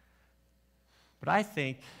 But I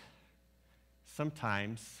think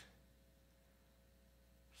sometimes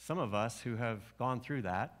some of us who have gone through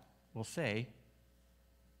that will say,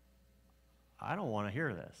 I don't want to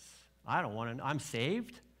hear this. I don't want to. I'm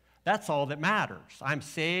saved. That's all that matters. I'm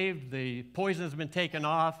saved. The poison has been taken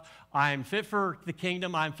off. I'm fit for the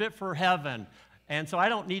kingdom. I'm fit for heaven. And so I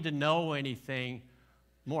don't need to know anything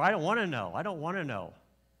more. I don't want to know. I don't want to know.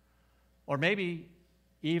 Or maybe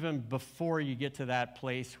even before you get to that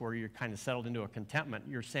place where you're kind of settled into a contentment,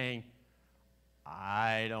 you're saying,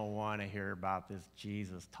 I don't want to hear about this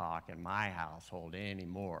Jesus talk in my household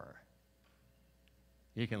anymore.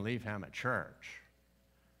 You can leave him at church.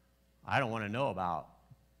 I don't want to know about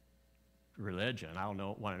religion. I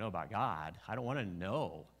don't want to know about God. I don't want to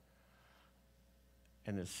know.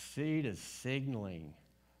 And the seed is signaling,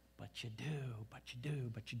 but you do, but you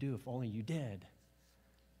do, but you do, if only you did.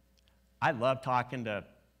 I love talking to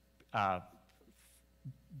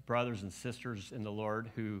brothers and sisters in the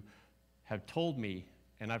Lord who have told me,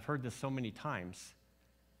 and I've heard this so many times,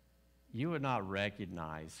 you would not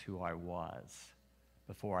recognize who I was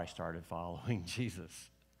before I started following Jesus.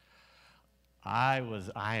 I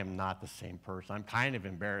am not the same person. I'm kind of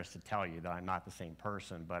embarrassed to tell you that I'm not the same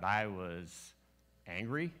person, but I was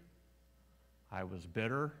angry. I was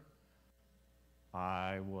bitter.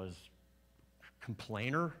 I was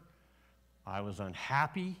complainer. I was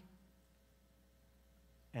unhappy.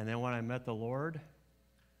 And then when I met the Lord,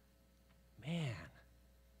 man,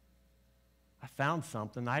 I found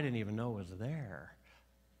something I didn't even know was there.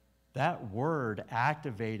 That word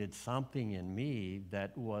activated something in me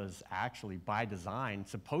that was actually by design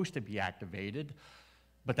supposed to be activated,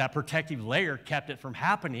 but that protective layer kept it from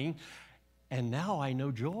happening, and now I know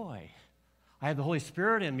joy. I have the Holy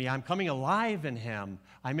Spirit in me. I'm coming alive in him.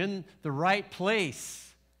 I'm in the right place.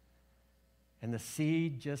 And the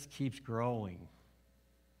seed just keeps growing.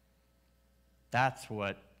 That's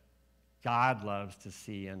what God loves to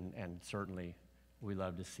see, and certainly we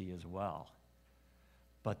love to see as well.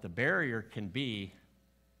 But the barrier can be,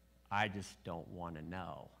 I just don't want to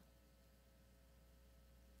know.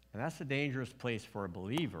 And that's a dangerous place for a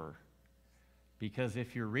believer, because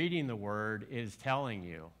if you're reading the Word, it is telling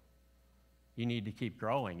you, you need to keep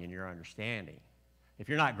growing in your understanding. If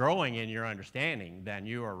you're not growing in your understanding, then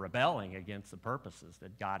you are rebelling against the purposes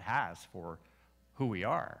that God has for who we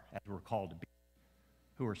are, as we're called to be,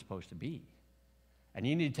 who we're supposed to be. And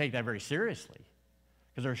you need to take that very seriously,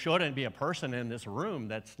 because there shouldn't be a person in this room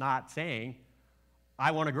that's not saying,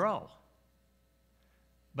 I want to grow.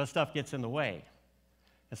 But stuff gets in the way.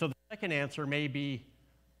 And so the second answer may be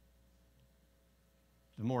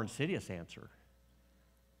the more insidious answer.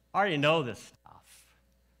 I already know this stuff.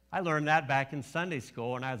 I learned that back in Sunday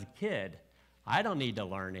school when I was a kid. I don't need to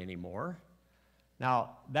learn anymore.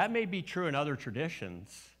 Now, that may be true in other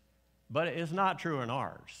traditions, but it is not true in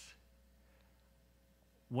ours.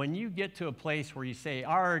 When you get to a place where you say,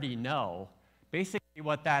 I already know, basically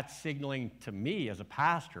what that's signaling to me as a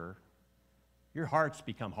pastor, your hearts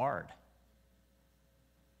become hard.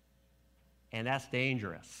 And that's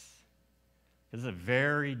dangerous. This is a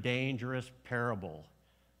very dangerous parable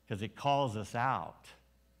because it calls us out.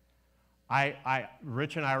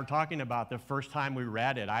 Rich and I were talking about the first time we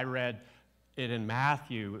read it. I read it in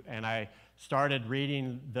Matthew, and I started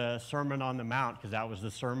reading the Sermon on the Mount because that was the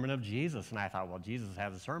sermon of Jesus. And I thought, well, Jesus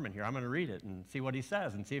has a sermon here. I'm going to read it and see what he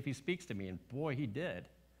says and see if he speaks to me. And boy, he did.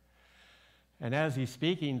 And as he's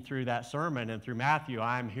speaking through that sermon and through Matthew,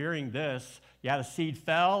 I'm hearing this. Yeah, the seed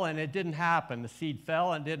fell and it didn't happen. The seed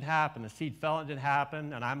fell and it didn't happen. The seed fell and it didn't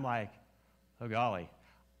happen. And I'm like, oh, golly,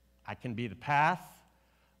 I can be the path.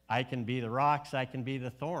 I can be the rocks. I can be the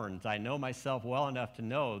thorns. I know myself well enough to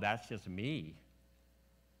know that's just me.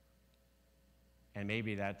 And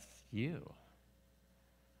maybe that's you.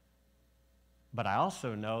 But I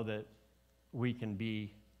also know that we can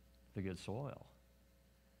be the good soil.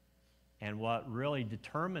 And what really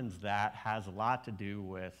determines that has a lot to do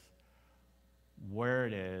with where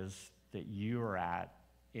it is that you are at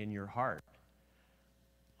in your heart.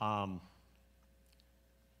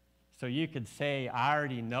 So you could say, I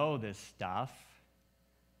already know this stuff,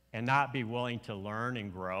 and not be willing to learn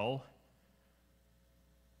and grow.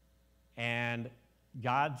 And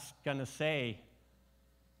God's going to say,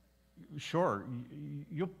 sure,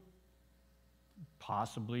 you'll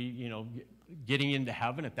possibly, getting into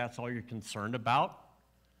heaven if that's all you're concerned about.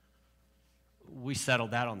 We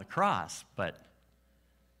settled that on the cross, but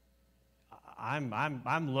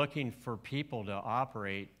I'm looking for people to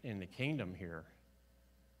operate in the kingdom here.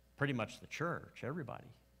 Pretty much the church, everybody.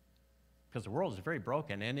 Because the world is very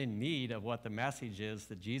broken and in need of what the message is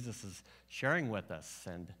that Jesus is sharing with us.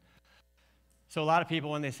 And so a lot of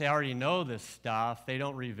people, when they say, I already know this stuff, they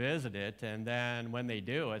don't revisit it. And then when they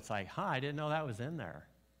do, it's like, I didn't know that was in there.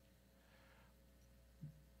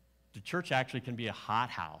 The church actually can be a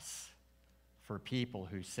hothouse for people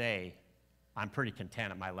who say, I'm pretty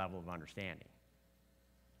content at my level of understanding.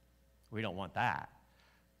 We don't want that.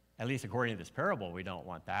 At least according to this parable, we don't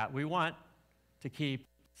want that. We want to keep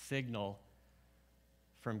signal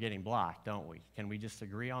from getting blocked, don't we? Can we just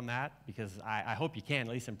agree on that? Because I hope you can,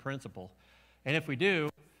 at least in principle. And if we do,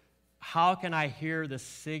 how can I hear the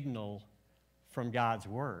signal from God's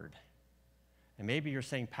word? And maybe you're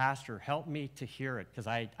saying, Pastor, help me to hear it, because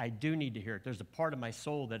I do need to hear it. There's a part of my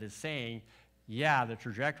soul that is saying, yeah, the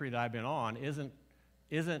trajectory that I've been on isn't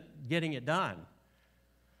getting it done.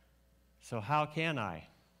 So how can I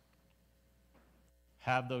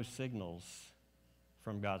have those signals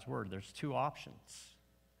from God's word? There's two options.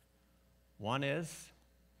 One is,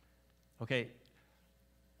 okay,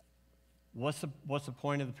 what's the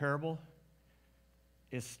point of the parable?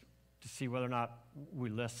 Is to see whether or not we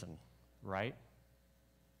listen, right?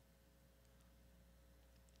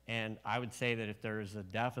 And I would say that if there's a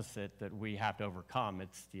deficit that we have to overcome,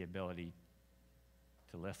 it's the ability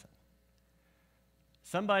to listen.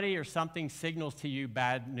 Somebody or something signals to you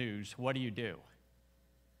bad news. What do?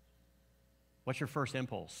 What's your first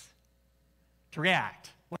impulse? To react.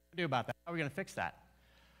 What do we do about that? How are we going to fix that?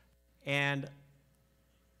 And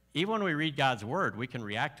even when we read God's word, we can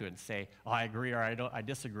react to it and say, oh, I agree, or I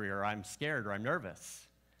disagree, or I'm scared, or I'm nervous.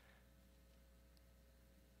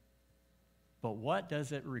 But what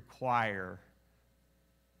does it require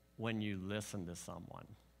when you listen to someone?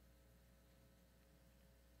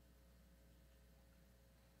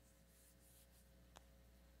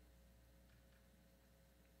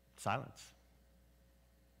 Silence.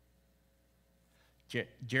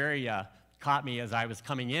 Jerry caught me as I was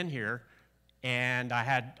coming in here, and I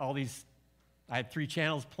had 3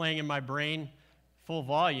 channels playing in my brain, full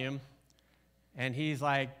volume, and he's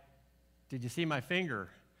like, did you see my finger?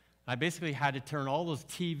 I basically had to turn all those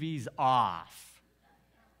TVs off.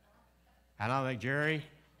 And I'm like, Jerry,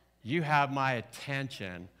 you have my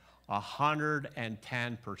attention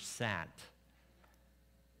 110%.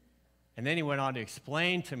 And then he went on to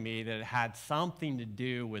explain to me that it had something to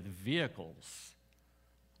do with vehicles.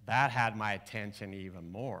 That had my attention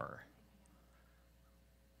even more.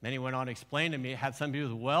 Then he went on to explain to me it had something to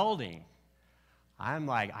do with welding. I'm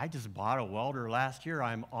like, I just bought a welder last year.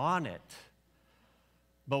 I'm on it.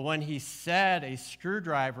 But when he said a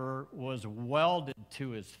screwdriver was welded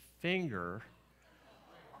to his finger,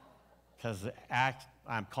 because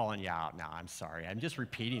I'm calling you out now, I'm sorry. I'm just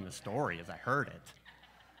repeating the story as I heard it.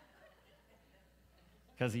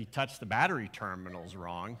 Because he touched the battery terminals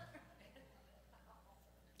wrong.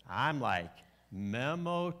 I'm like,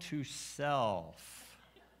 memo to self.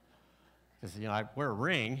 Because, I wear a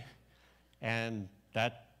ring, and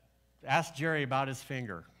asked Jerry about his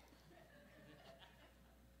finger.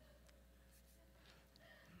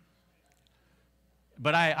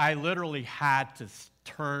 But I literally had to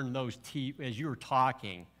turn those as you were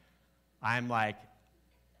talking, I'm like,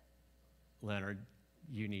 Leonard,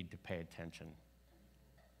 you need to pay attention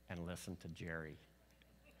and listen to Jerry.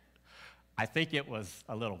 I think it was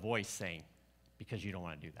a little voice saying, because you don't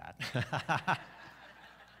want to do that.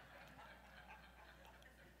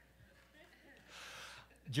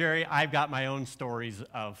 Jerry, I've got my own stories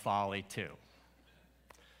of folly too.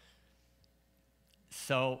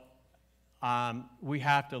 So we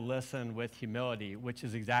have to listen with humility, which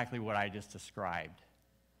is exactly what I just described.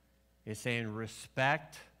 It's saying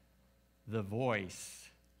respect the voice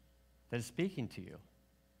that is speaking to you.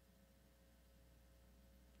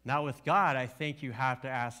 Now with God, I think you have to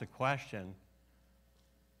ask the question,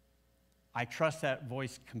 I trust that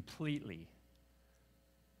voice completely.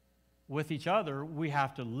 With each other, we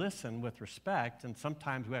have to listen with respect, and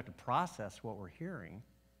sometimes we have to process what we're hearing,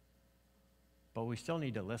 but we still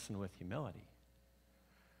need to listen with humility.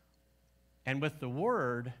 And with the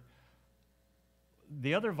word,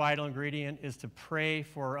 the other vital ingredient is to pray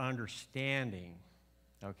for understanding,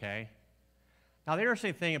 okay? Now, the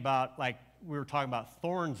interesting thing about, we were talking about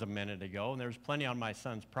thorns a minute ago, and there's plenty on my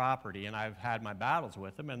son's property, and I've had my battles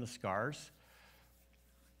with them and the scars.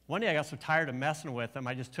 One day I got so tired of messing with them,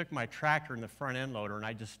 I just took my tractor and the front end loader and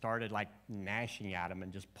I just started like gnashing at them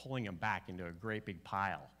and just pulling them back into a great big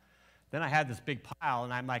pile. Then I had this big pile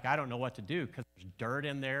and I'm like, I don't know what to do because there's dirt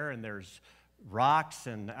in there and there's rocks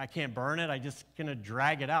and I can't burn it. I'm just going to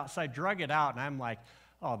drag it out. So I drug it out and I'm like,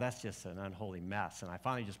 oh, that's just an unholy mess. And I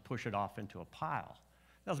finally just push it off into a pile.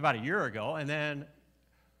 That was about a year ago. And then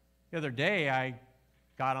the other day I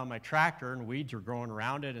got on my tractor and weeds were growing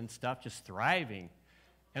around it and stuff, just thriving.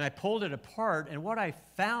 And I pulled it apart, and what I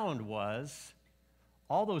found was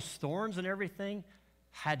all those thorns and everything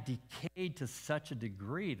had decayed to such a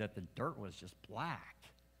degree that the dirt was just black.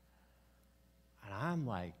 And I'm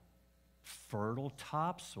like, fertile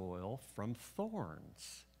topsoil from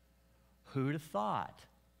thorns. Who'd have thought?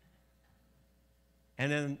 And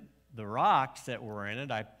then the rocks that were in it,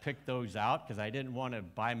 I picked those out because I didn't want to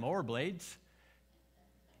buy mower blades.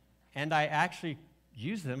 And I actually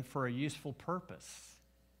used them for a useful purpose.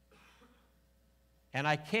 And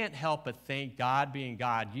I can't help but think God, being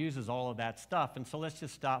God, uses all of that stuff. And so let's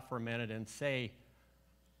just stop for a minute and say,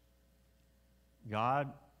 God,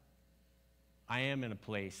 I am in a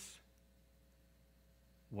place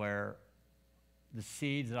where the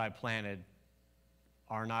seeds that I planted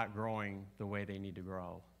are not growing the way they need to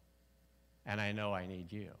grow. And I know I need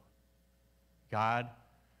you. God,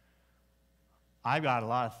 I've got a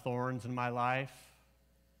lot of thorns in my life.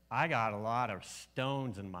 I got a lot of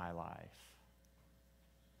stones in my life.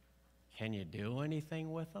 Can you do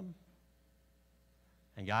anything with them?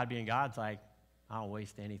 And God being God's like, I don't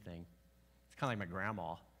waste anything. It's kind of like my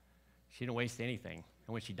grandma. She didn't waste anything.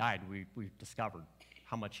 And when she died, we discovered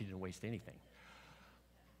how much she didn't waste anything.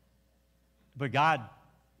 But God,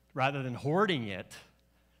 rather than hoarding it,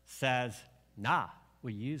 says, nah,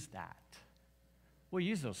 we'll use that. We'll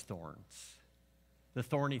use those thorns, the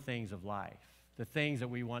thorny things of life, the things that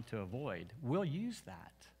we want to avoid. We'll use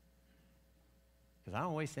that because I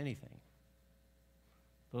don't waste anything.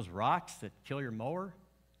 Those rocks that kill your mower,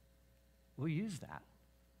 we'll use that.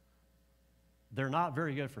 They're not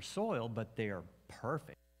very good for soil, but they are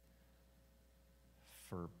perfect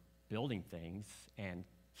for building things and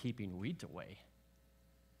keeping weeds away.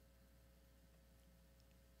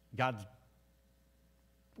 God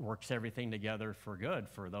works everything together for good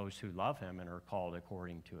for those who love him and are called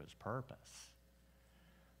according to his purpose.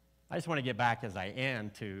 I just want to get back as I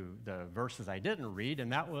end to the verses I didn't read,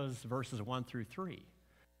 and that was verses 1 through 3.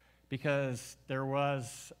 Because there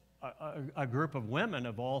was a group of women,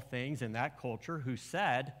 of all things, in that culture who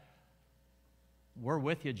said, we're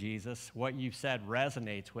with you, Jesus. What you've said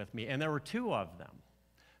resonates with me. And there were 2 of them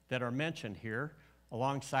that are mentioned here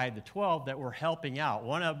alongside the 12 that were helping out.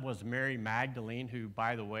 One of them was Mary Magdalene, who,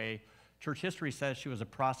 by the way, church history says she was a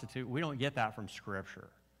prostitute. We don't get that from Scripture.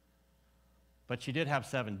 But she did have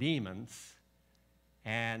 7 demons.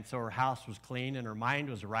 And so her house was clean and her mind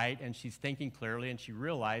was right, and she's thinking clearly, and she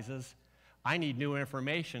realizes, I need new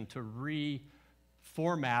information to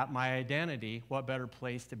reformat my identity. What better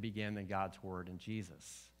place to begin than God's Word and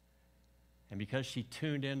Jesus? And because she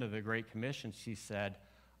tuned into the Great Commission, she said,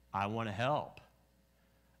 I want to help.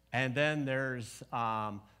 And then there's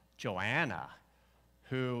Joanna,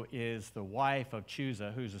 who is the wife of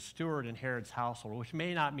Chusa, who's a steward in Herod's household, which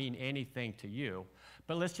may not mean anything to you,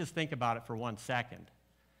 but let's just think about it for 1 second.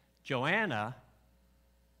 Joanna,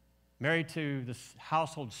 married to this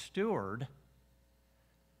household steward,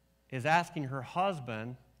 is asking her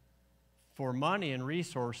husband for money and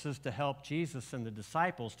resources to help Jesus and the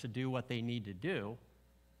disciples to do what they need to do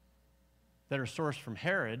that are sourced from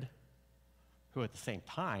Herod, who at the same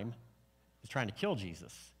time is trying to kill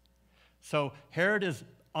Jesus. So Herod is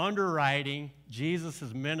underwriting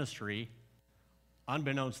Jesus' ministry,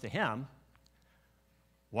 unbeknownst to him,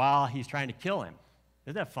 while he's trying to kill him.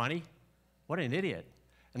 Isn't that funny? What an idiot.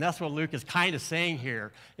 And that's what Luke is kind of saying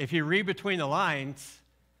here. If you read between the lines,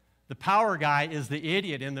 the power guy is the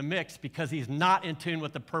idiot in the mix because he's not in tune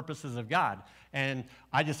with the purposes of God. And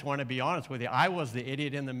I just want to be honest with you. I was the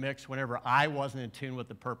idiot in the mix whenever I wasn't in tune with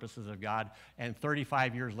the purposes of God, and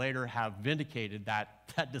 35 years later have vindicated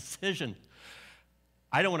that decision.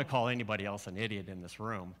 I don't want to call anybody else an idiot in this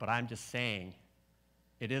room, but I'm just saying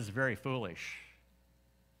it is very foolish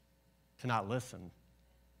to not listen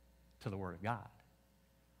to the Word of God.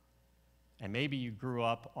 And maybe you grew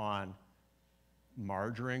up on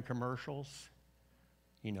margarine commercials,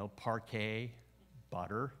 Parquet,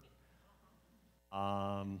 butter.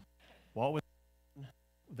 What was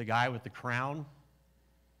the guy with the crown?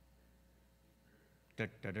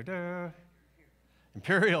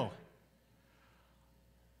 Imperial.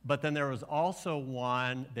 But then there was also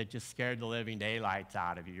one that just scared the living daylights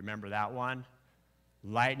out of you. You remember that one?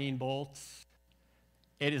 Lightning bolts.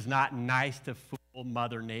 It is not nice to fool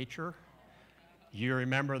Mother Nature. You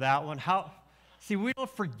remember that one? See, we don't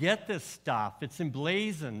forget this stuff. It's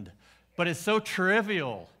emblazoned, but it's so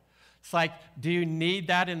trivial. It's like, do you need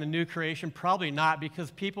that in the new creation? Probably not,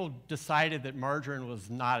 because people decided that margarine was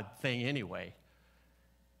not a thing anyway.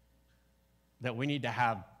 That we need to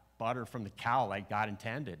have butter from the cow like God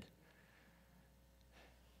intended.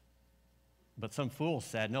 But some fools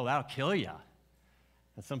said, no, that'll kill you.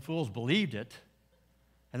 And some fools believed it.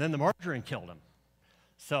 And then the margarine killed them.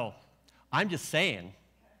 So I'm just saying,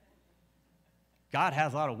 God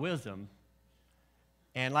has a lot of wisdom.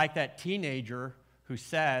 And like that teenager who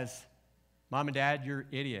says, Mom and Dad, you're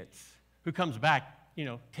idiots, who comes back,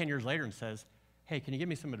 10 years later and says, hey, can you give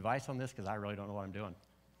me some advice on this? Because I really don't know what I'm doing.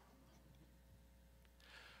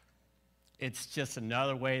 It's just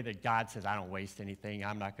another way that God says, I don't waste anything.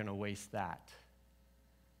 I'm not going to waste that.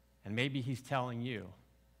 And maybe he's telling you,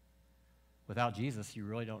 without Jesus, you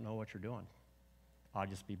really don't know what you're doing. I'll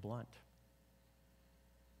just be blunt.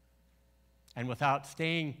 And without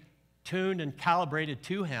staying tuned and calibrated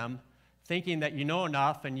to him, thinking that you know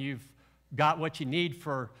enough and you've got what you need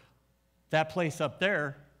for that place up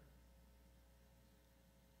there,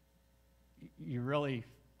 you really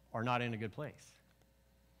are not in a good place.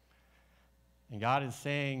 And God is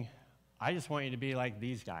saying, I just want you to be like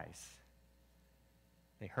these guys.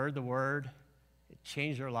 They heard the word, it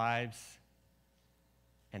changed their lives,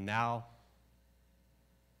 and now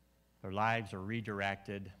their lives are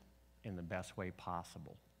redirected in the best way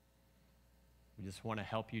possible. We just want to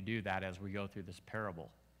help you do that as we go through this parable.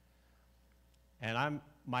 And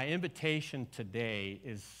my invitation today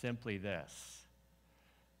is simply this.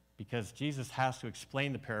 Because Jesus has to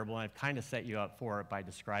explain the parable, and I've kind of set you up for it by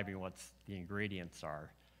describing what the ingredients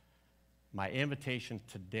are. My invitation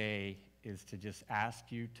today is to just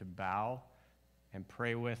ask you to bow and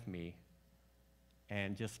pray with me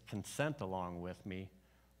and just consent along with me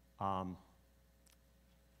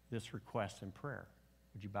this request in prayer.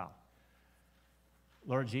 Would you bow?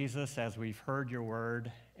 Lord Jesus, as we've heard your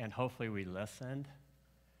word and hopefully we listened,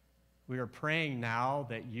 we are praying now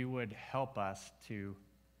that you would help us to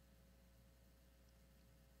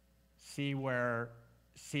see where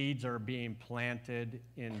seeds are being planted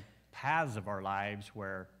in paths of our lives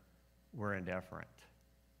where we're indifferent.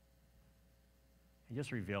 And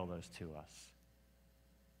just reveal those to us.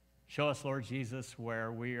 Show us, Lord Jesus,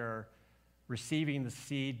 where we are receiving the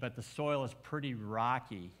seed, but the soil is pretty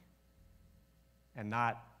rocky and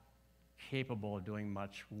not capable of doing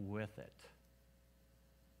much with it,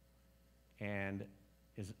 and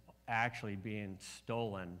is actually being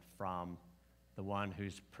stolen from the one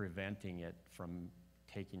who's preventing it from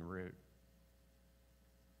taking root.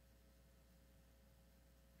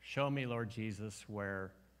 Show me, Lord Jesus,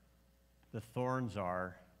 where the thorns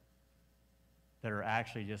are that are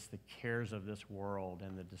actually just the cares of this world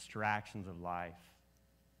and the distractions of life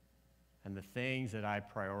and the things that I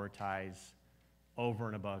prioritize over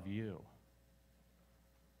and above you.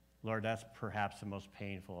 Lord, that's perhaps the most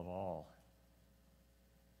painful of all.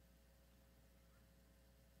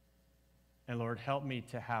 And Lord, help me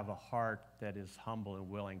to have a heart that is humble and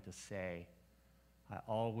willing to say, I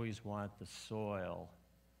always want the soil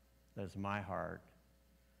that is my heart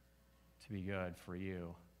to be good for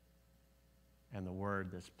you and the word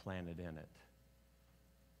that's planted in it.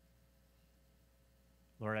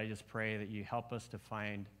 Lord, I just pray that you help us to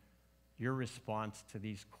find your response to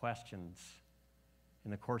these questions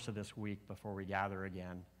in the course of this week before we gather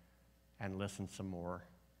again and listen some more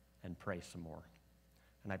and pray some more.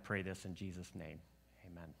 And I pray this in Jesus' name.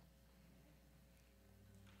 Amen.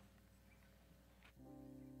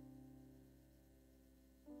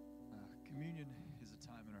 Communion is a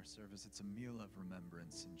time in our service. It's a meal of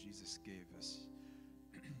remembrance, and Jesus gave us,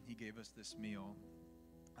 he gave us this meal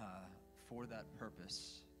for that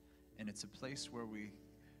purpose. And it's a place where we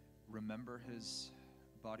remember his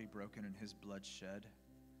body broken and his blood shed.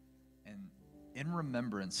 And in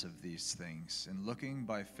remembrance of these things, and looking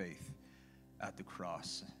by faith at the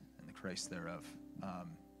cross and the Christ thereof,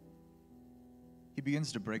 he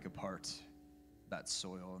begins to break apart that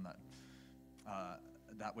soil and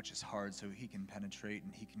that which is hard, so he can penetrate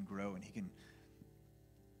and he can grow and he can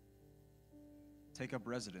take up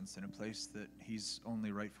residence in a place that he's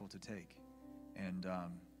only rightful to take. And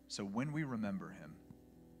so when we remember him,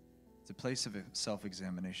 it's a place of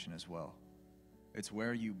self-examination as well. It's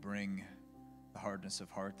where you bring the hardness of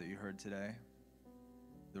heart that you heard today,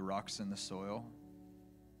 the rocks in the soil.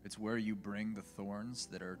 It's where you bring the thorns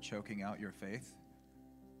that are choking out your faith.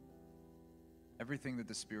 Everything that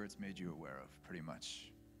the Spirit's made you aware of, pretty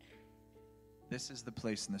much. This is the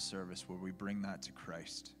place in the service where we bring that to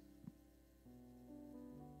Christ.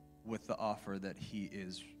 with the offer that he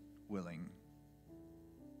is willing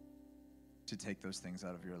to take those things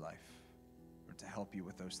out of your life, or to help you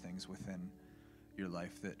with those things within your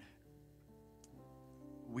life that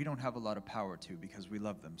we don't have a lot of power to because we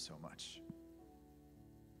love them so much.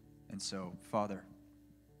 And so, Father,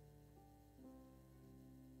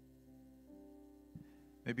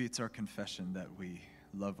 maybe it's our confession that we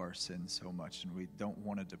love our sin so much and we don't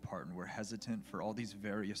want to depart, and we're hesitant for all these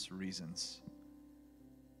various reasons.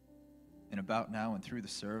 And about now and through the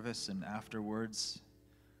service and afterwards,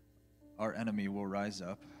 our enemy will rise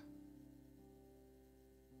up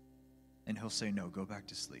and he'll say, no, go back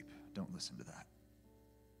to sleep. Don't listen to that.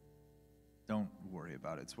 Don't worry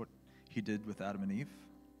about it. It's what he did with Adam and Eve.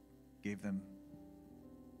 Gave them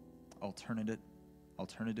alternative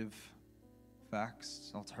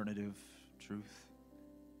facts, alternative truth,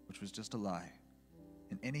 which was just a lie.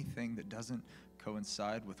 And anything that doesn't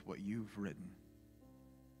coincide with what you've written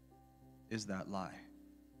is that lie.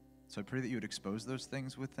 So I pray that you would expose those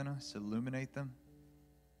things within us, illuminate them.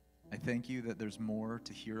 I thank you that there's more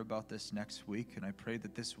to hear about this next week, and I pray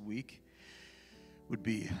that this week would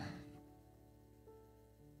be,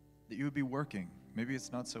 that you would be working. Maybe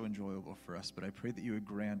it's not so enjoyable for us, but I pray that you would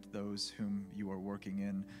grant those whom you are working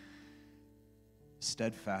in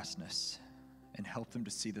steadfastness and help them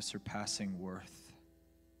to see the surpassing worth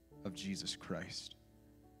of Jesus Christ.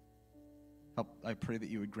 I pray that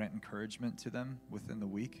you would grant encouragement to them within the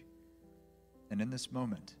week and in this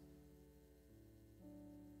moment.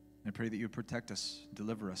 I pray that you would protect us,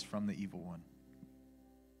 deliver us from the evil one.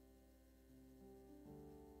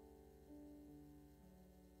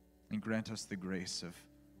 And grant us the grace of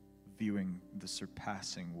viewing the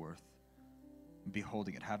surpassing worth,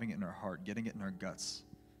 beholding it, having it in our heart, getting it in our guts,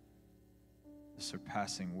 the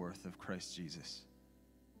surpassing worth of Christ Jesus.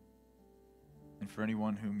 And for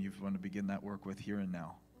anyone whom you want to begin that work with here and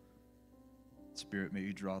now, Spirit, may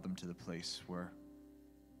you draw them to the place where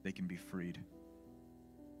they can be freed,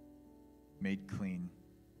 made clean.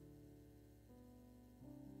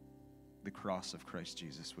 The cross of Christ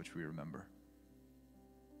Jesus, which we remember.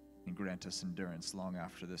 And grant us endurance long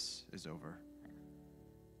after this is over.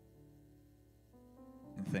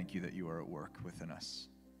 And thank you that you are at work within us.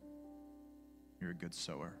 You're a good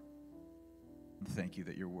sower. And thank you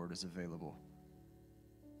that your word is available.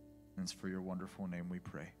 And it's for your wonderful name we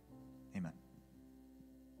pray. Amen.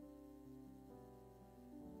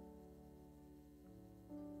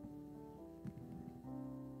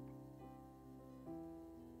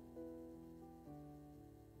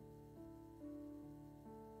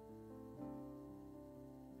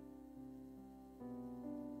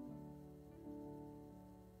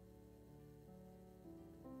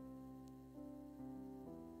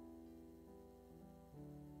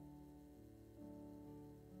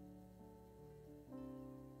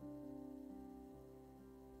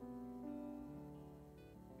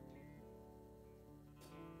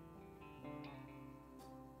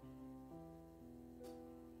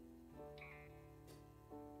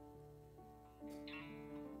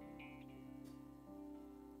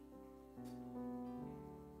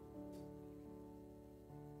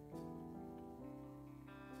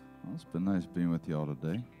 Well, it's been nice being with y'all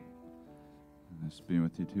today. Nice being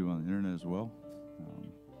with you too on the internet as well.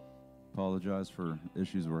 Apologize for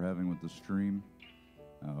issues we're having with the stream.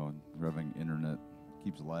 We're having internet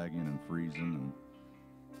keeps lagging and freezing,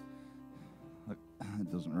 and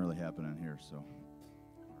it doesn't really happen in here, so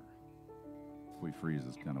if we freeze,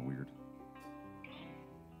 it's kind of weird.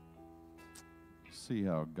 See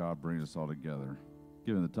how God brings us all together.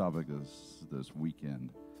 Given the topic of this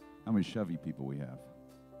weekend, how many Chevy people we have?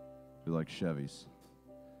 Who like Chevys?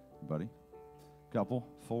 Buddy? Couple?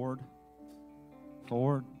 Ford?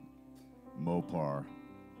 Mopar.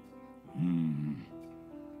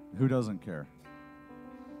 Who doesn't care?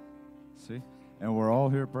 See? And we're all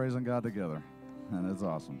here praising God together. And it's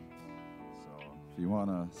awesome. So if you want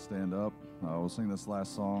to stand up, we'll sing this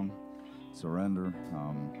last song, Surrender.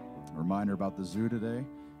 Reminder about the zoo today.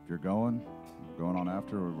 If you're going on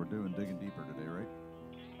after, we're doing Digging Deeper today, right?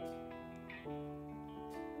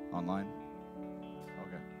 Online?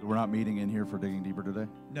 Okay. We're not meeting in here for Digging Deeper today?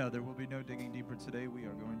 No, there will be no Digging Deeper today. We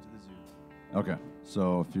are going to the zoo. Okay.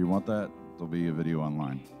 So if you want that, there'll be a video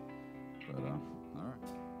online. But, all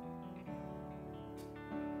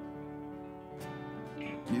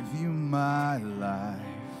right. Give you my life.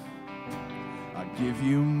 I give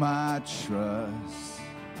you my trust.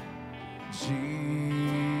 Jesus.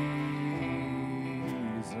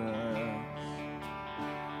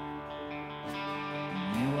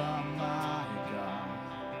 You are my God.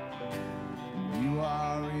 You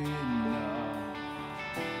are enough.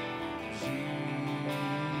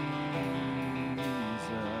 Jesus.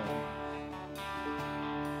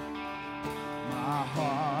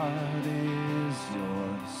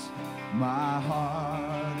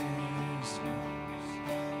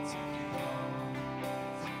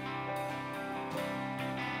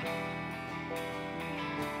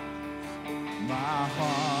 My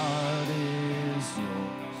heart is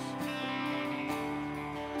yours.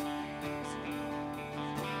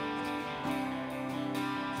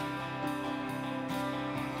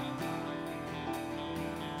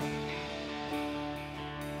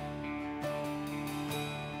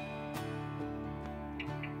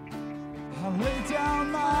 I'll lay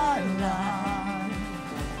down my life.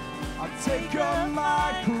 I'll take up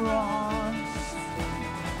my cross.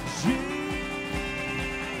 Jesus,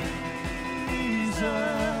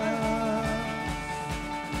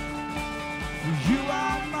 you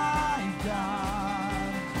are my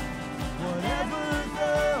God. Whatever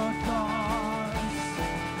the cost.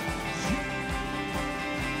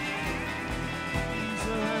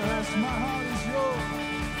 Jesus, my heart is yours.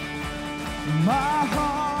 My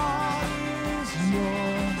heart is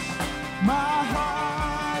yours. My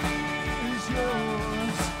heart is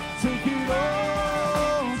yours. Take it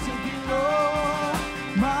all, take it all.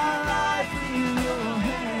 My life in your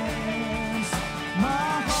hands.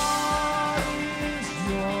 My heart is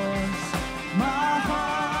yours. My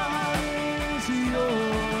heart is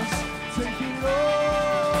yours. Take it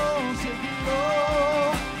all, take it all.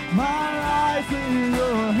 My life in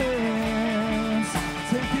your hands.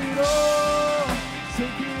 Take it all,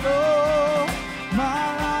 take it all. My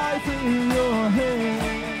life in your hands.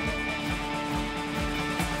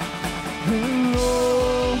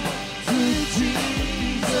 Hello to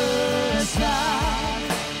Jesus, I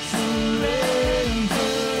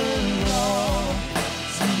surrender all.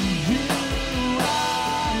 To you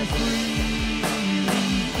I freely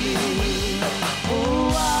give.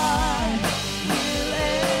 Oh, I will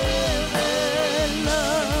ever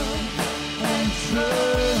love and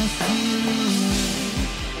trust you.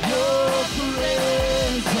 Your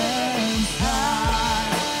presence I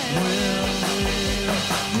will live.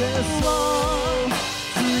 Yes, Lord,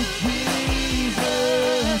 to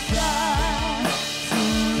Jesus I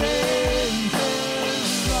surrender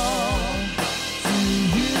all. To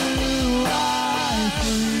you I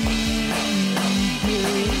freely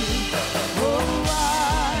give. Oh,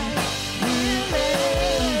 I will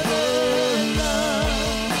ever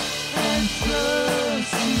love and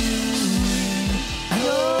trust you.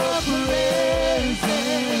 Your presence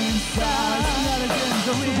I sing that again,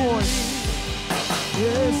 just the voice.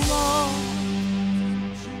 Yes, Lord,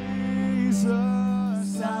 Jesus,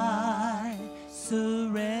 I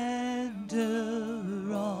surrender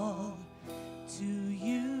all. To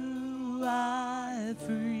you I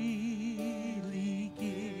freely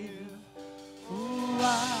give. Oh, I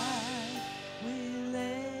will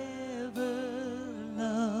ever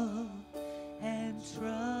love and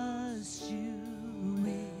trust you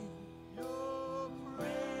with your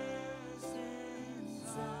presence.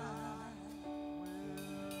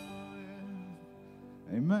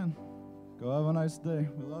 Amen. Go have a nice day.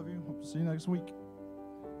 We love you. Hope to see you next week.